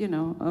 It was,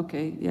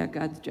 okay, yeah,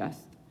 God's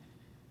just.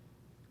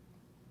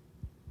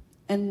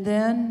 And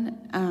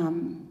then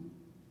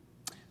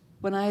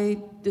when I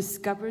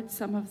discovered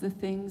some of the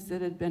things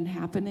that had been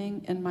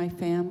happening in my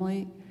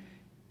family,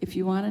 if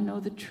you want to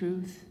know the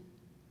truth,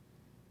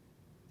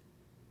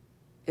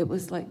 it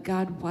was like,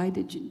 God, why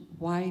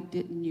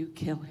didn't you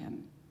kill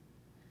him?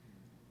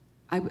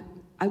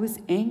 I was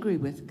angry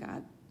with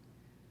God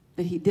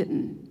that he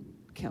didn't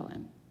kill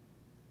him.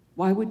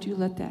 Why would you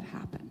let that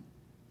happen?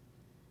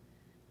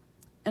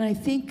 And I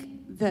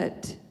think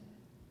that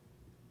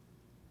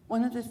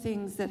one of the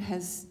things that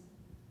has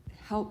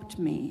helped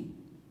me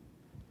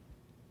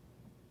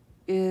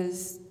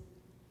is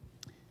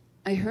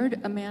I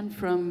heard a man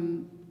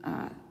from,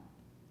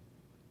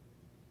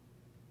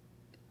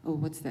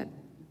 what's that?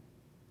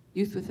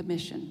 Youth with a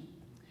Mission.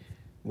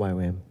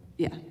 YWAM.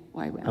 Yeah,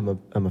 YWAM.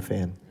 I'm a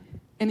fan.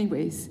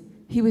 Anyways,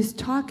 he was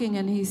talking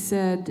and he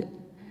said,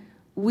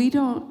 we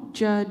don't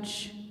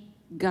judge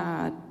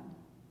God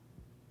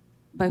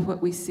by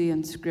what we see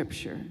in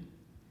Scripture.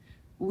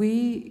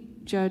 We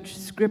judge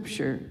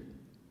Scripture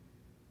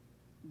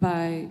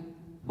by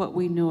what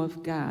we know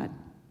of God.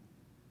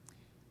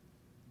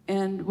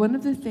 And one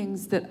of the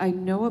things that I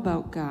know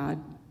about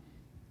God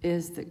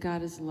is that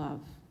God is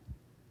love.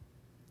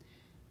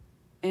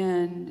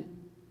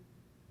 And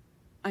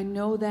I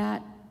know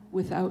that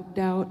without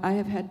doubt. I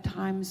have had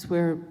times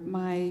where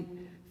my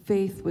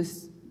faith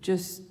was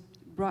just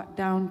brought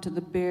down to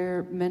the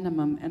bare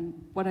minimum. And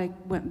what I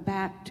went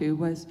back to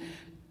was,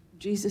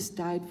 Jesus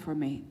died for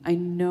me. I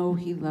know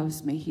he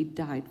loves me. He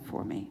died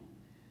for me.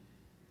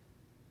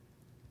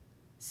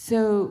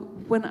 So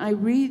when I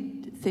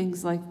read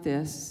things like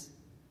this,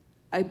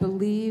 I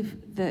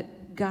believe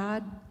that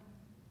God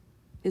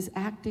is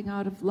acting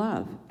out of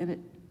love.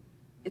 And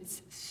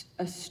it's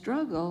a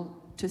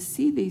struggle to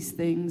see these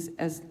things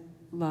as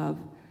love.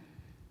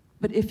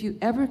 But if you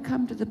ever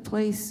come to the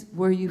place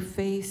where you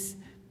face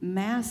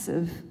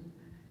massive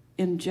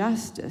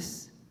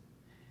injustice,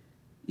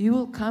 you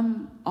will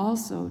come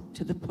also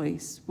to the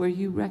place where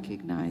you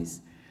recognize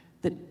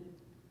that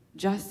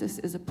justice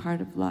is a part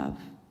of love.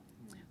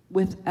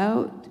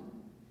 Without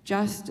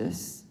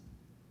justice,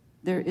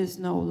 there is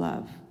no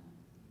love.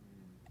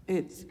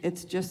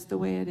 It's just the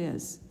way it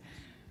is.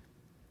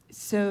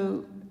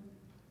 So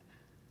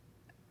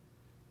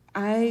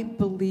I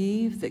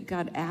believe that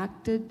God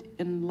acted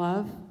in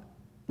love,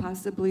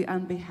 possibly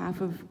on behalf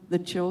of the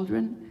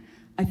children.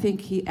 I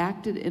think he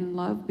acted in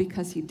love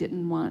because he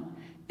didn't want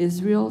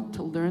Israel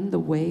to learn the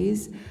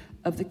ways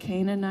of the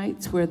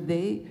Canaanites, where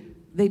they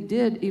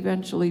did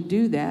eventually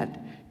do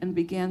that and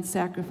began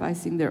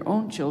sacrificing their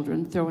own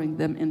children, throwing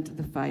them into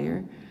the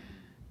fire.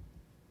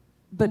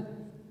 But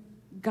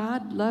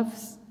God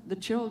loves the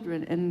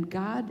children, and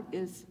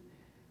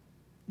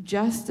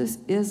justice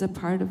is a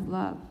part of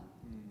love.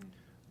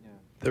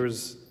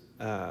 There's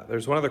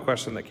one other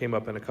question that came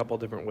up in a couple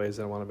different ways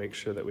that I want to make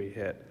sure that we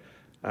hit.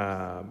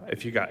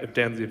 If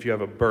you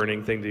have a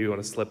burning thing, do you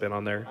want to slip in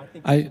on there? I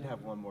think we should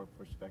have one more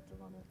perspective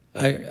on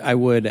it. I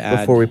would add,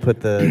 before we put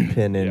the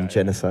pin in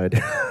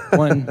genocide.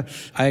 One,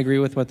 I agree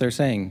with what they're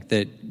saying,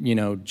 that,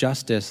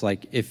 justice,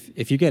 like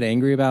if you get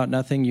angry about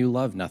nothing, you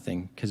love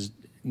nothing, because,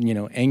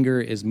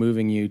 anger is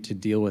moving you to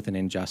deal with an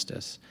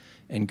injustice,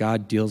 and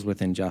God deals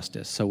with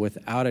injustice. So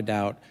without a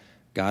doubt,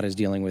 God is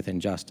dealing with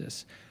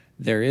injustice.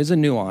 There is a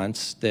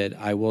nuance that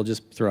I will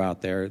just throw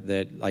out there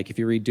that, like, if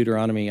you read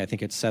Deuteronomy, I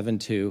think it's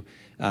 7:2,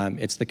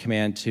 it's the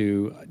command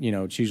to,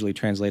 it's usually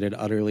translated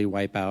utterly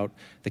wipe out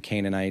the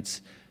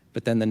Canaanites.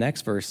 But then the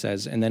next verse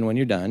says, and then when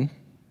you're done,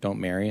 don't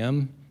marry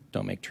them,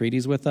 don't make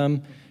treaties with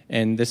them.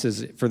 And this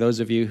is, for those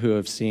of you who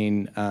have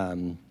seen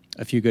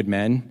A Few Good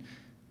Men,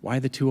 why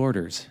the two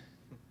orders?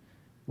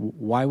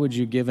 Why would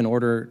you give an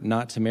order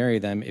not to marry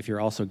them if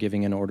you're also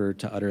giving an order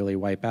to utterly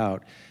wipe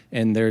out?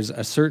 And there's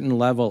a certain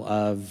level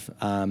of,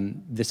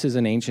 this is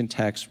an ancient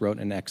text, wrote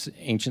in an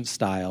ancient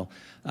style,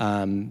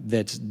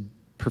 that's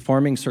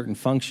performing certain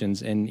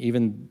functions, and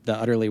even the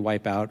utterly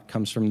wipe out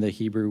comes from the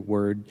Hebrew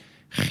word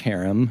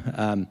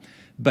harem,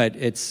 but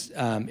it's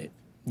a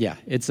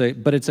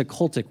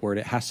cultic word.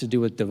 It has to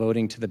do with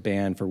devoting to the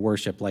band for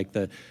worship, like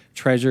the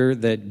treasure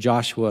that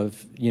Joshua,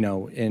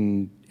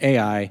 in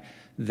Ai,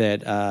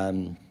 that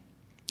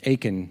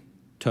Achan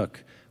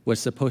took was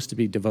supposed to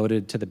be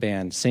devoted to the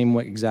band, same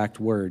exact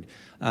word.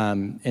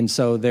 And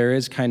so there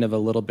is kind of a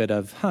little bit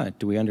of,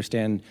 do we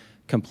understand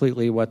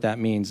completely what that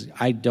means?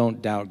 I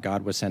don't doubt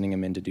God was sending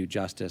him in to do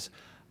justice.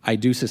 I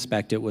do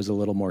suspect it was a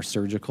little more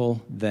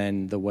surgical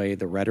than the way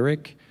the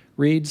rhetoric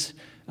reads,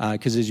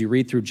 because as you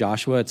read through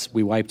Joshua, it's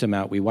we wiped him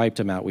out, we wiped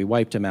him out, we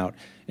wiped him out.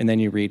 And then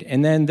you read,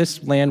 and then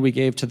this land we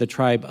gave to the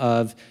tribe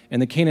of,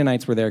 and the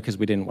Canaanites were there because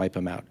we didn't wipe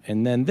them out.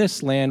 And then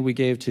this land we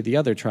gave to the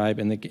other tribe,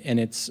 and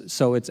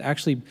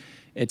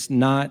it's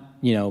not,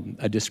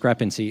 a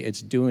discrepancy.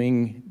 It's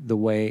doing the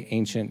way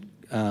ancient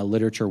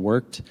literature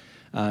worked.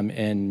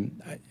 And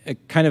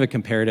kind of a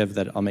comparative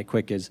that I'll make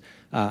quick is,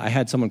 I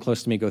had someone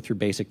close to me go through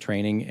basic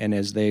training, and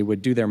as they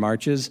would do their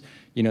marches,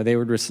 they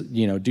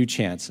would, do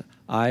chants,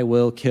 I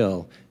will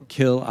kill,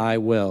 I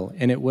will.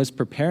 And it was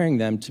preparing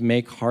them to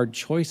make hard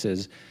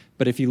choices.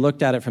 But if you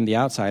looked at it from the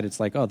outside, it's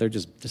like,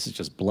 this is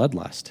just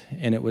bloodlust.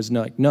 And it was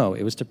no,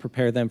 it was to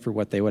prepare them for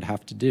what they would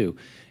have to do.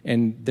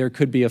 And there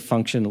could be a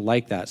function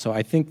like that. So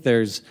I think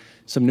there's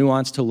some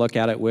nuance to look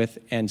at it with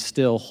and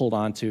still hold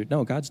on to,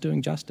 no, God's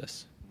doing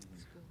justice.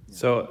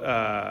 So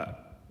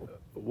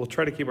we'll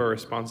try to keep our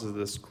responses to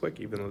this quick,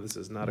 even though this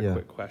is not a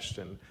quick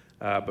question.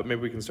 But maybe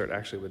we can start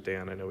actually with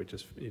Dan. I know you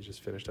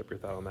just finished up your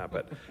thought on that.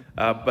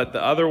 But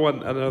another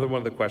one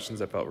of the questions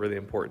that felt really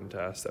important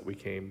to us that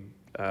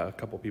a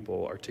couple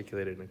people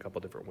articulated in a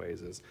couple different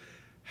ways is,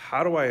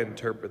 how do I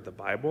interpret the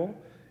Bible?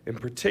 In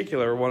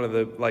particular, one of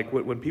the, like,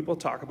 when people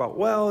talk about,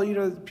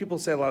 people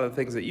say a lot of the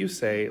things that you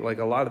say, like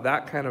a lot of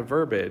that kind of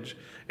verbiage,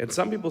 and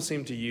some people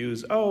seem to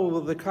use,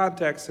 the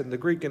context and the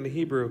Greek and the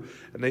Hebrew,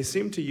 and they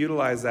seem to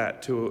utilize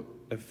that to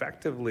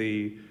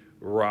effectively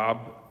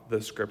rob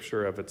the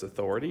scripture of its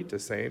authority to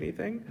say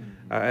anything.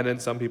 And then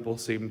some people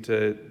seem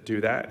to do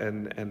that,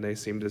 and they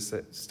seem to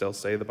still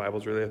say the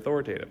Bible's really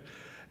authoritative.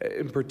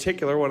 In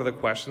particular, one of the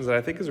questions that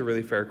I think is a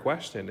really fair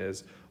question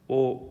is,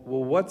 well,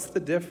 what's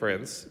the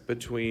difference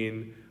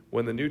between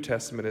when the New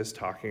Testament is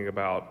talking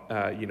about,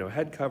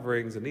 head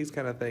coverings and these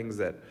kind of things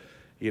that,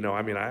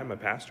 I'm a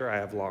pastor, I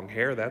have long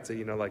hair, I'm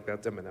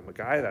a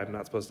guy, I'm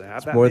not supposed to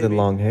have that. More than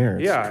long hair,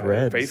 it's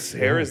dreads. Face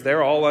hair is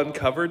there all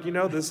uncovered,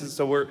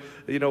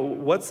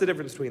 what's the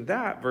difference between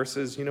that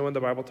versus, when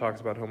the Bible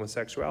talks about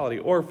homosexuality,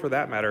 or for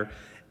that matter,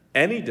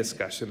 any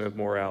discussion of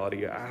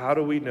morality, how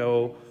do we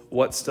know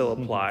what still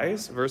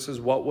applies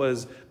versus what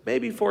was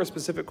maybe for a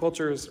specific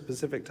culture, a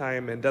specific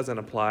time, and doesn't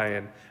apply,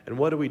 and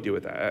what do we do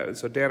with that?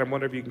 So Dan, I'm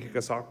wondering if you can kick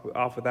us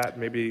off with that,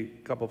 and maybe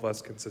a couple of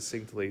us can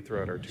succinctly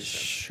throw in our 2 cents.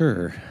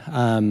 Sure.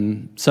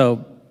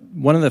 So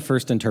one of the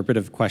first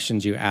interpretive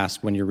questions you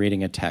ask when you're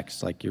reading a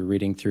text, like you're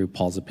reading through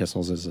Paul's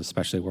epistles, is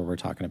especially what we're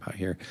talking about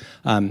here.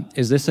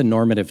 Is this a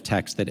normative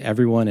text that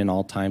everyone in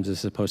all times is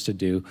supposed to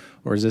do,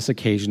 or is this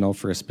occasional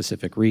for a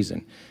specific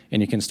reason?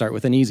 And you can start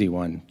with an easy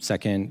one.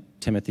 2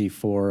 Timothy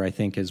 4, I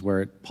think, is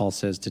where Paul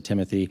says to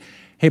Timothy,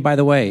 hey, by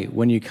the way,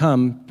 when you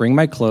come, bring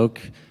my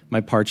cloak,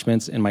 my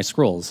parchments, and my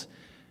scrolls.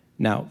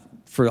 Now,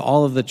 for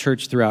all of the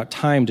church throughout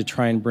time to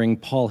try and bring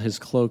Paul his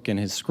cloak and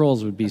his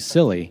scrolls would be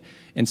silly.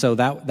 And so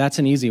that's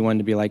an easy one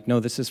to be like,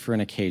 no, this is for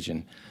an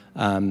occasion.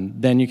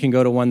 Then you can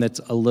go to one that's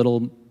a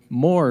little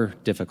more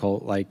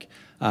difficult, like,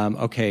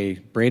 okay,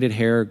 braided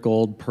hair,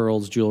 gold,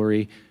 pearls,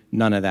 jewelry,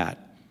 none of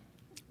that.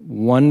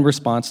 One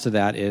response to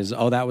that is,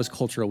 oh, that was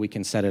cultural, we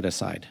can set it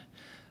aside.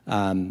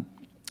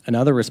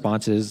 Another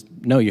response is,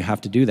 no, you have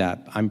to do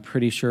that. I'm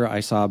pretty sure I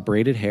saw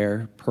braided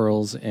hair,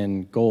 pearls,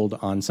 and gold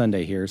on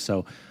Sunday here,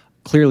 so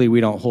clearly we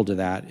don't hold to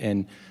that.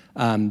 And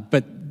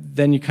but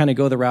then you kind of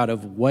go the route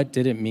of what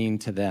did it mean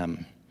to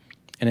them?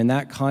 And in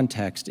that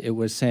context, it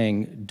was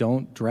saying,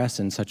 don't dress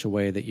in such a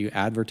way that you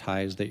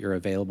advertise that you're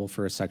available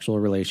for a sexual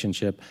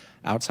relationship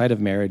outside of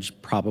marriage,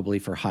 probably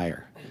for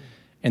hire.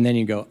 And then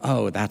you go,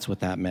 oh, that's what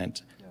that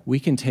meant. We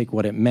can take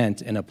what it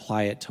meant and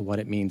apply it to what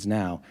it means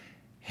now.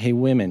 Hey,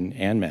 women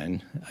and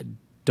men,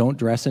 don't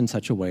dress in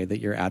such a way that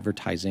you're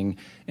advertising.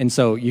 And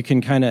so you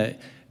can kind of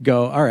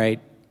go, all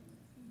right,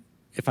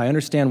 if I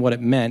understand what it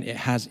meant, it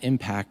has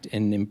impact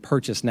in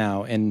purchase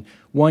now. And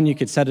one, you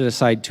could set it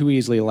aside too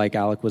easily, like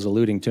Alec was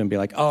alluding to, and be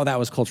like, oh, that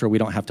was cultural, we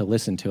don't have to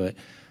listen to it.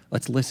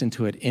 Let's listen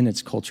to it in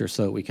its culture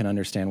so that we can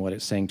understand what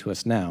it's saying to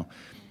us now.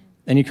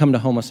 Then you come to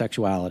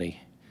homosexuality.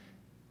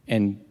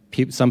 And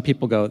some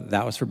people go,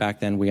 that was for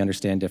back then, we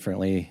understand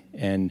differently.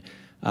 And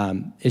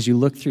as you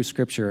look through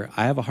Scripture,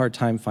 I have a hard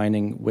time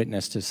finding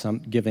witness to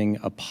giving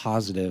a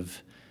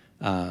positive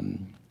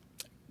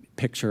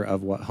picture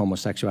of what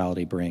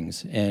homosexuality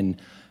brings.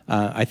 And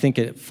I think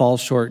it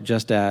falls short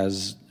just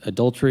as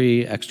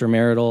adultery,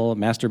 extramarital,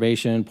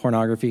 masturbation,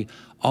 pornography,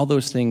 all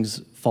those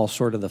things fall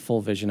short of the full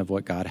vision of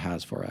what God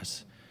has for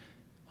us.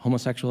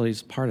 Homosexuality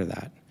is part of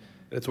that.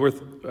 It's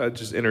worth,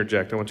 just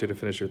interject, I want you to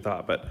finish your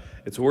thought, but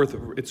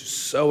it's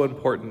so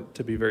important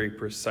to be very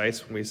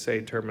precise when we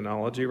say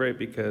terminology, right?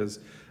 Because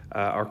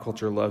our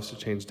culture loves to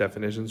change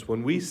definitions.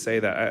 When we say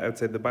that, I'd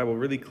say the Bible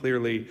really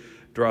clearly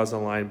draws a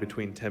line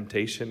between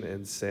temptation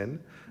and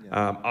sin.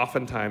 Yeah.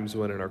 Oftentimes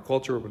when in our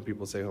culture, when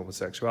people say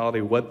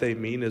homosexuality, what they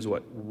mean is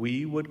what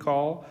we would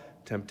call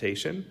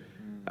temptation.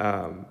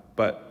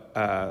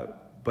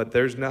 But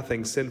there's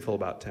nothing sinful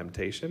about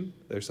temptation.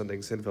 There's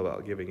something sinful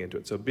about giving into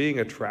it. So being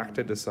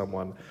attracted to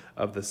someone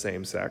of the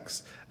same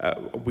sex,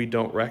 we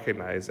don't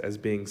recognize as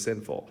being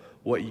sinful.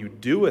 What you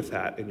do with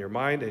that in your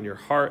mind and your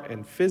heart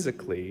and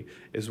physically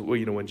is,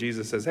 when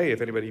Jesus says, hey, if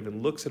anybody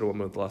even looks at a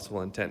woman with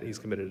lustful intent, he's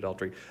committed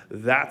adultery.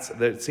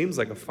 That seems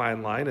like a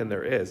fine line, and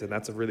there is, and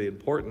that's a really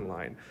important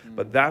line.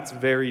 But that's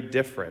very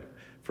different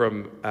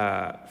from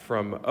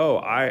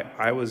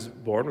I was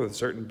born with a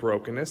certain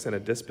brokenness and a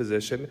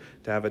disposition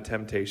to have a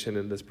temptation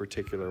in this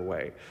particular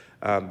way.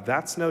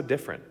 That's no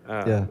different.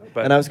 Yeah,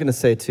 and I was going to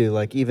say too,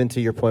 like even to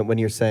your point when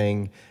you're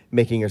saying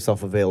making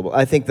yourself available,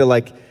 I think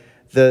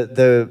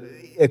the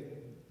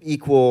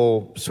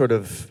equal sort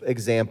of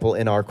example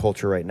in our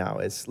culture right now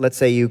is, let's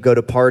say you go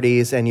to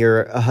parties and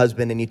you're a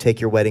husband and you take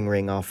your wedding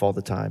ring off all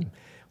the time.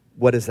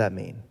 What does that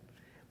mean?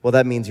 Well,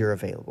 that means you're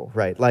available,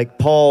 right? Like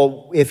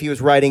Paul, if he was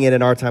writing it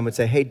in our time, would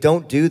say, hey,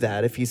 don't do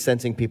that if he's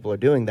sensing people are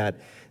doing that.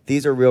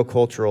 These are real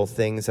cultural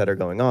things that are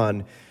going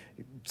on.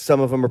 Some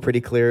of them are pretty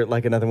clear,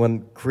 like another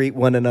one, greet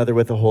one another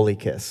with a holy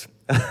kiss.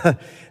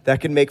 That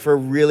can make for a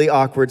really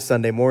awkward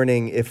Sunday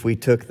morning if we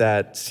took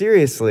that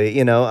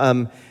seriously,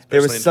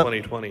 There was in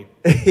 2020.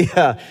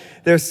 Yeah,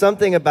 there's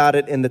something about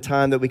it in the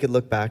time that we could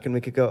look back and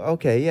we could go,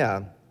 okay,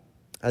 yeah,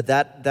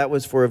 that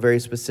was for a very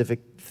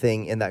specific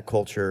thing in that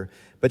culture.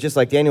 But just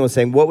like Daniel was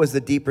saying, what was the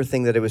deeper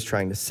thing that it was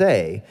trying to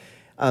say?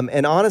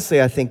 And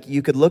honestly, I think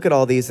you could look at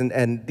all these,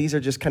 and these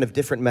are just kind of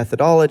different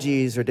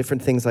methodologies or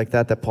different things like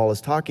that Paul is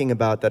talking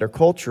about that are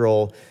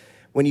cultural.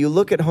 When you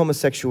look at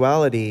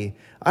homosexuality,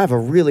 I have a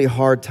really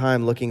hard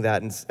time looking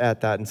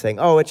at that and saying,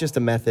 oh, it's just a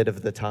method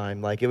of the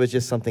time. Like it was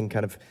just something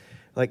kind of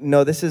like,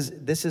 no, this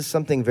is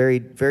something very,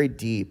 very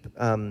deep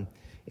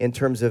in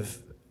terms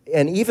of,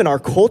 and even our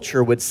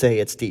culture would say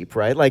it's deep,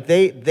 right? Like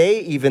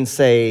they even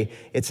say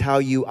it's how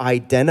you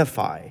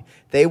identify.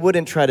 They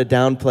wouldn't try to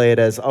downplay it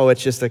as, oh,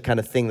 it's just a kind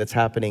of thing that's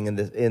happening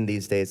in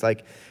these days.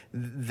 Like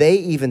they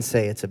even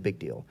say it's a big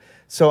deal.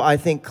 So I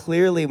think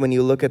clearly when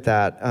you look at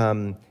that,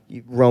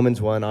 Romans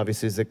 1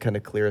 obviously is the kind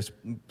of clearest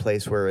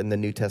place where in the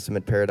New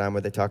Testament paradigm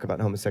where they talk about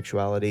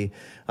homosexuality.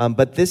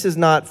 But this is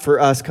not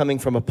for us coming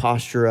from a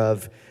posture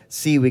of,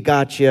 see, we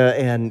got you,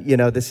 and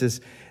this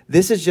is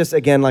This is just,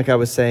 again, like I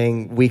was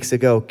saying weeks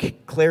ago,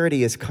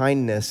 clarity is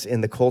kindness in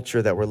the culture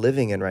that we're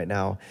living in right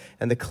now.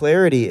 And the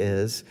clarity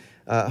is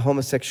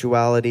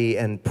homosexuality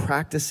and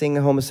practicing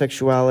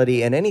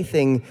homosexuality and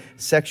anything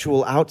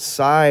sexual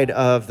outside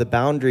of the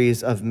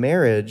boundaries of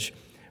marriage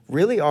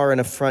really are an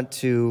affront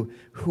to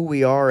who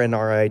we are and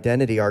our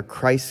identity, our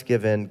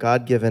Christ-given,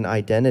 God-given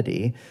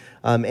identity.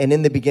 And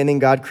in the beginning,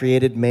 God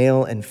created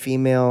male and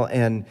female,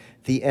 and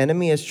the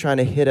enemy is trying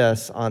to hit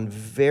us on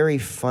very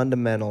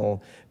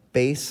fundamental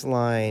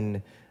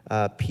baseline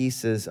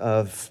pieces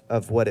of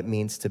what it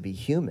means to be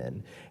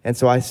human. And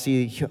so I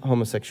see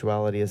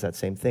homosexuality as that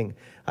same thing.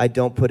 I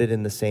don't put it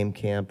in the same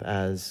camp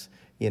as,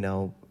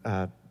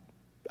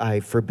 I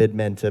forbid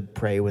men to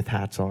pray with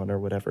hats on or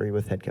whatever,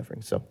 with head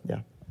coverings. So, yeah.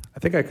 I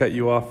think I cut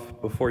you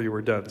off before you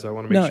were done, so I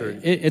want to make sure.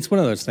 It's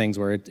one of those things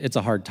where it's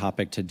a hard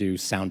topic to do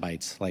sound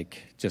bites,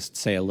 like just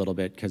say a little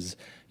bit, because,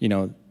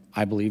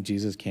 I believe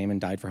Jesus came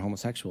and died for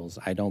homosexuals.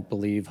 I don't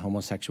believe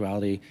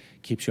homosexuality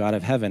keeps you out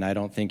of heaven. I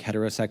don't think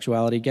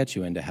heterosexuality gets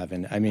you into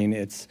heaven. I mean,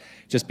 it's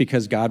just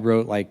because God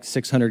wrote like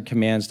 600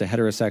 commands to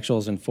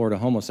heterosexuals and 4 to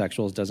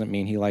homosexuals doesn't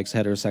mean he likes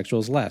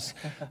heterosexuals less.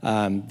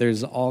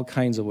 There's all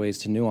kinds of ways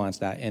to nuance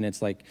that, and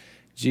it's like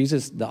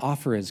Jesus, the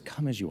offer is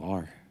come as you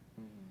are.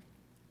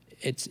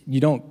 You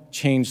don't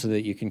change so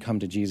that you can come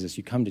to Jesus.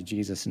 You come to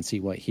Jesus and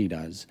see what he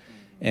does.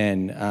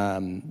 And,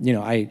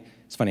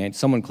 it's funny,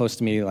 someone close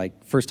to me,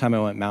 like first time I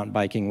went mountain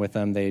biking with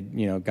them, they,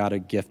 got a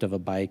gift of a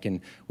bike, and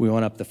we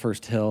went up the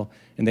first hill,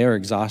 and they were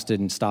exhausted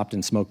and stopped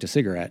and smoked a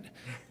cigarette.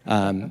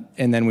 And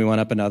then we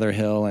went up another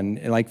hill, and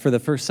like for the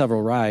first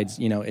several rides,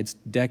 it's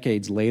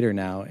decades later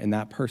now, and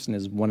that person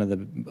is one of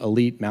the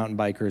elite mountain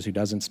bikers who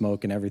doesn't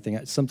smoke and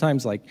everything.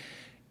 Sometimes, like,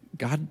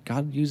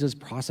 God uses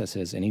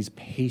processes, and he's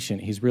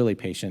patient. He's really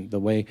patient. The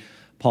way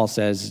Paul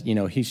says,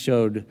 he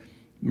showed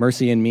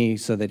mercy in me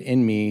so that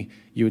in me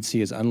you would see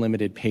his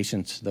unlimited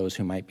patience to those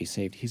who might be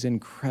saved. He's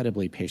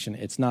incredibly patient.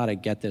 It's not a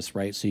get this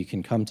right so you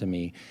can come to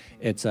me.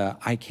 It's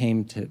I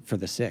came for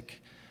the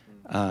sick.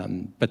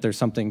 But there's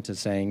something to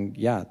saying,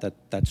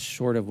 that's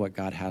short of what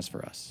God has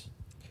for us.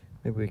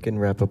 Maybe we can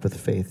wrap up with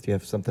faith. Do you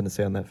have something to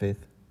say on that,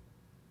 Faith?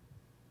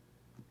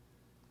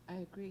 I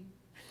agree.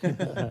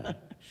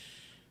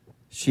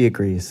 She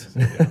agrees.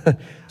 Did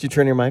you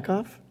turn your mic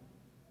off?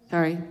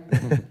 Sorry.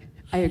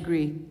 I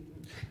agree.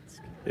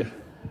 Yeah.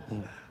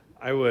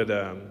 I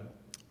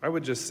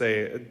would just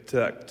say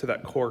to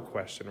that core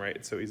question, right?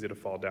 It's so easy to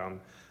fall down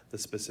the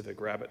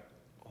specific rabbit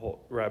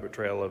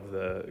trail of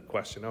the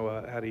question.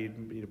 How do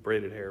you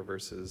braided hair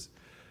versus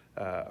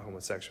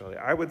homosexuality?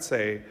 I would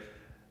say,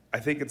 I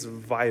think it's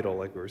vital,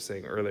 like we were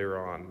saying earlier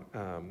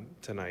on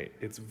tonight,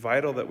 it's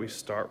vital that we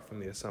start from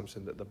the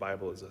assumption that the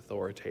Bible is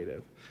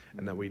authoritative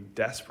and that we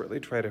desperately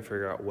try to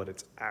figure out what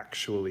it's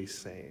actually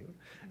saying,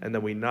 and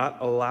that we not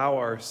allow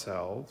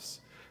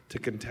ourselves to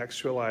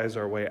contextualize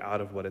our way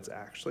out of what it's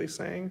actually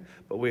saying,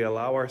 but we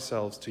allow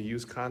ourselves to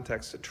use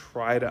context to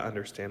try to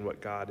understand what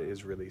God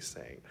is really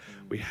saying.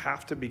 We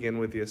have to begin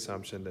with the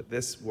assumption that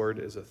this word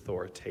is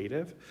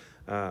authoritative.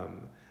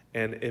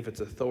 And if it's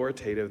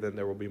authoritative, then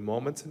there will be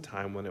moments in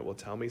time when it will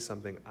tell me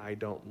something I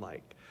don't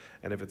like.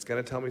 And if it's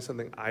going to tell me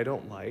something I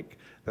don't like,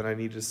 then I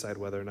need to decide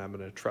whether or not I'm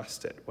going to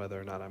trust it, whether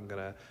or not I'm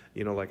going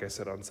to, like I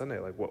said on Sunday,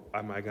 like, what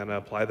am I going to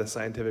apply the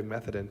scientific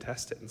method and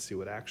test it and see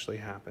what actually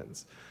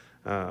happens?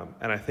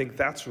 And I think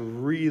that's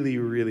really,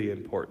 really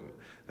important,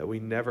 that we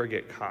never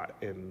get caught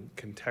in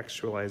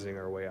contextualizing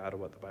our way out of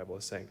what the Bible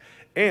is saying.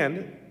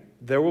 And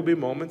there will be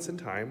moments in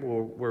time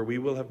where we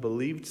will have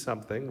believed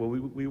something,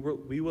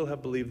 we will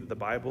have believed that the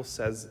Bible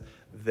says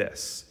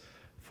this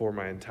for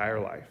my entire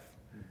life.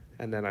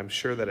 And then I'm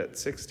sure that at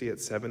 60, at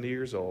 70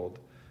 years old,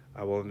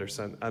 I will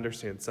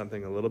understand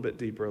something a little bit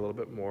deeper, a little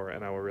bit more,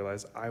 and I will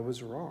realize I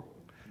was wrong.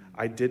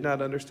 I did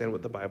not understand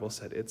what the Bible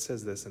said. It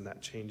says this, and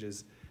that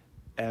changes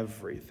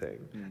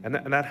everything. And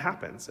that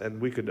happens,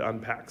 and we could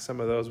unpack some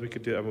of those. We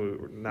could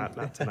do,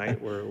 not tonight,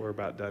 we're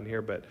about done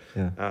here, but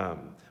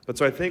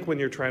so I think when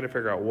you're trying to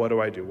figure out what do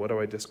I do, what do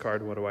I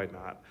discard, what do I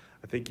not,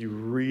 I think you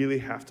really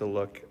have to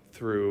look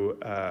through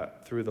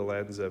the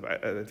lens of, I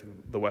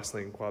think the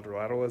Wesleyan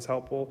quadrilateral is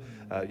helpful,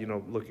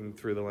 looking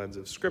through the lens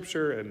of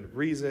Scripture and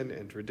reason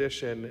and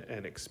tradition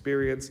and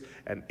experience,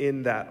 and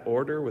in that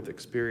order, with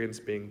experience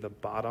being the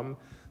bottom.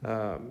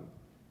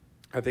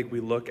 I think we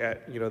look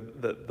at,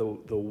 the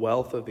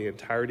wealth of the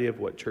entirety of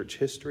what church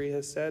history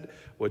has said,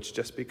 which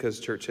just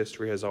because church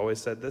history has always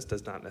said this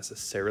does not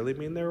necessarily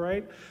mean they're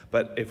right.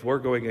 But if we're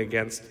going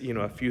against,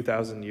 a few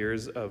thousand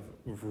years of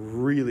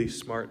really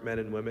smart men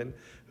and women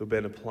who've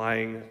been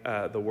applying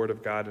the Word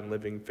of God and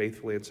living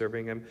faithfully and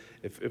serving Him,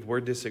 if we're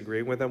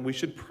disagreeing with them, we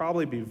should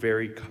probably be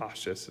very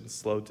cautious and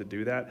slow to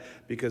do that,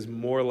 because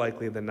more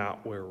likely than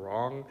not, we're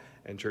wrong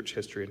and church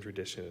history and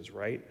tradition is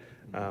right.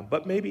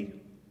 But maybe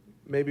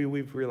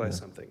we've realized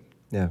something.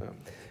 Yeah.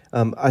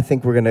 I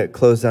think we're going to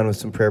close down with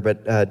some prayer,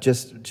 but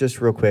just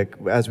real quick,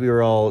 as we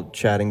were all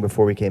chatting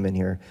before we came in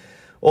here,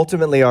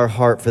 ultimately our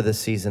heart for this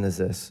season is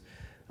this.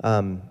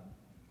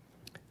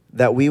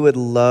 that we would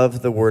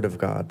love the Word of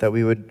God, that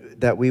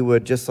we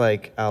would, just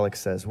like Alex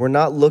says, we're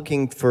not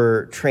looking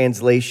for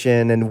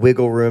translation and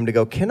wiggle room to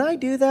go, can I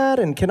do that?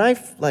 And can I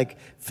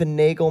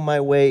finagle my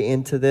way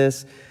into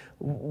this?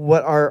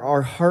 What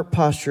our heart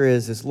posture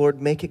is, Lord,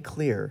 make it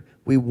clear.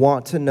 We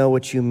want to know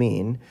what you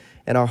mean.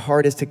 And our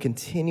heart is to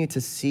continue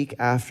to seek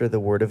after the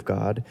Word of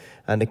God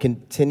and to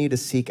continue to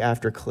seek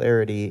after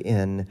clarity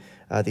in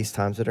these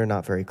times that are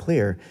not very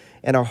clear.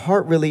 And our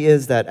heart really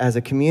is that as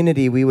a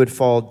community, we would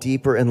fall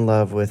deeper in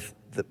love with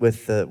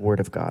the Word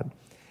of God.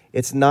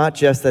 It's not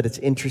just that it's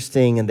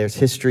interesting and there's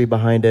history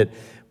behind it,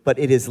 but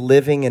it is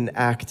living and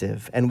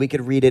active. And we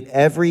could read it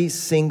every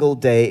single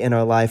day in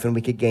our life and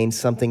we could gain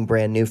something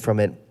brand new from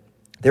it.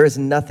 There is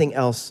nothing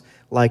else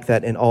like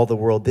that in all the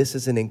world. This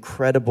is an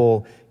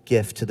incredible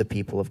gift to the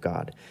people of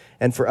God.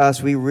 And for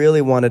us, we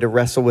really wanted to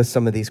wrestle with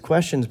some of these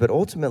questions, but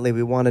ultimately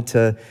we wanted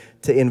to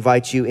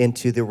invite you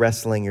into the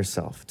wrestling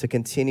yourself, to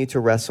continue to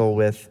wrestle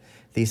with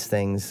these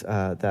things,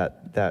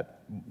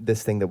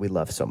 this thing that we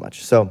love so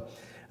much. So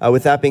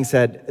with that being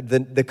said,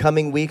 the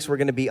coming weeks, we're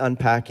going to be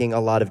unpacking a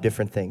lot of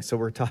different things. So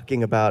we're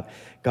talking about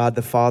God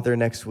the Father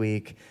next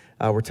week.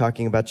 We're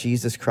talking about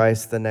Jesus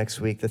Christ the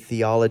next week, the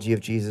theology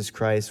of Jesus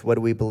Christ. What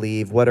do we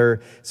believe? What are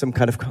some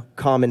kind of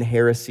common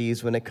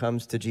heresies when it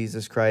comes to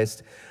Jesus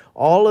Christ?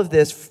 All of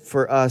this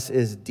for us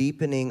is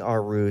deepening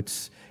our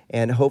roots,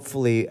 and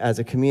hopefully as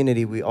a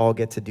community, we all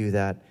get to do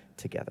that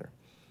together.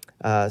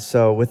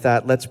 So with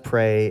that, let's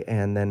pray,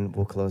 and then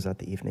we'll close out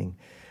the evening.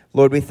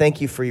 Lord, we thank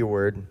you for your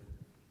word.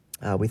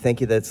 We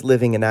thank you that it's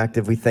living and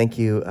active. We thank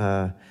you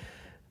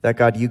that,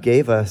 God, you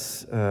gave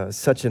us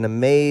such an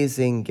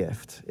amazing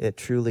gift. It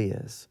truly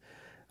is.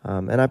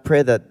 And I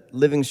pray that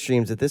Living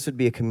Streams, that this would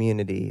be a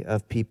community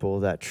of people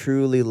that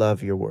truly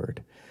love your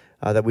word,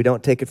 that we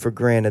don't take it for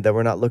granted, that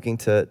we're not looking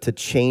to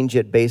change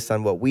it based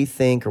on what we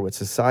think or what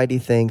society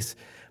thinks,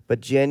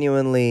 but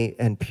genuinely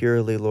and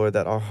purely, Lord,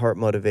 that our heart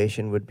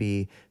motivation would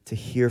be to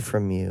hear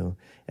from you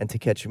and to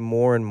catch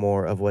more and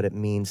more of what it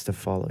means to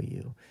follow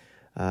you,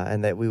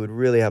 and that we would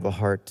really have a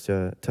heart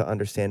to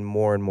understand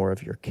more and more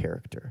of your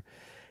character.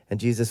 And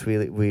Jesus, we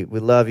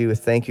love you.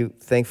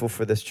 Thankful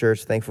for this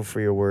church. Thankful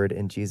for your word.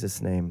 In Jesus'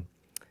 name,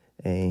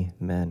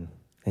 amen.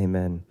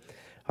 Amen.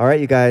 All right,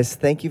 you guys,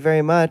 thank you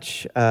very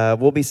much.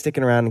 We'll be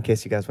sticking around in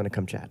case you guys want to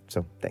come chat.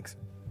 So thanks.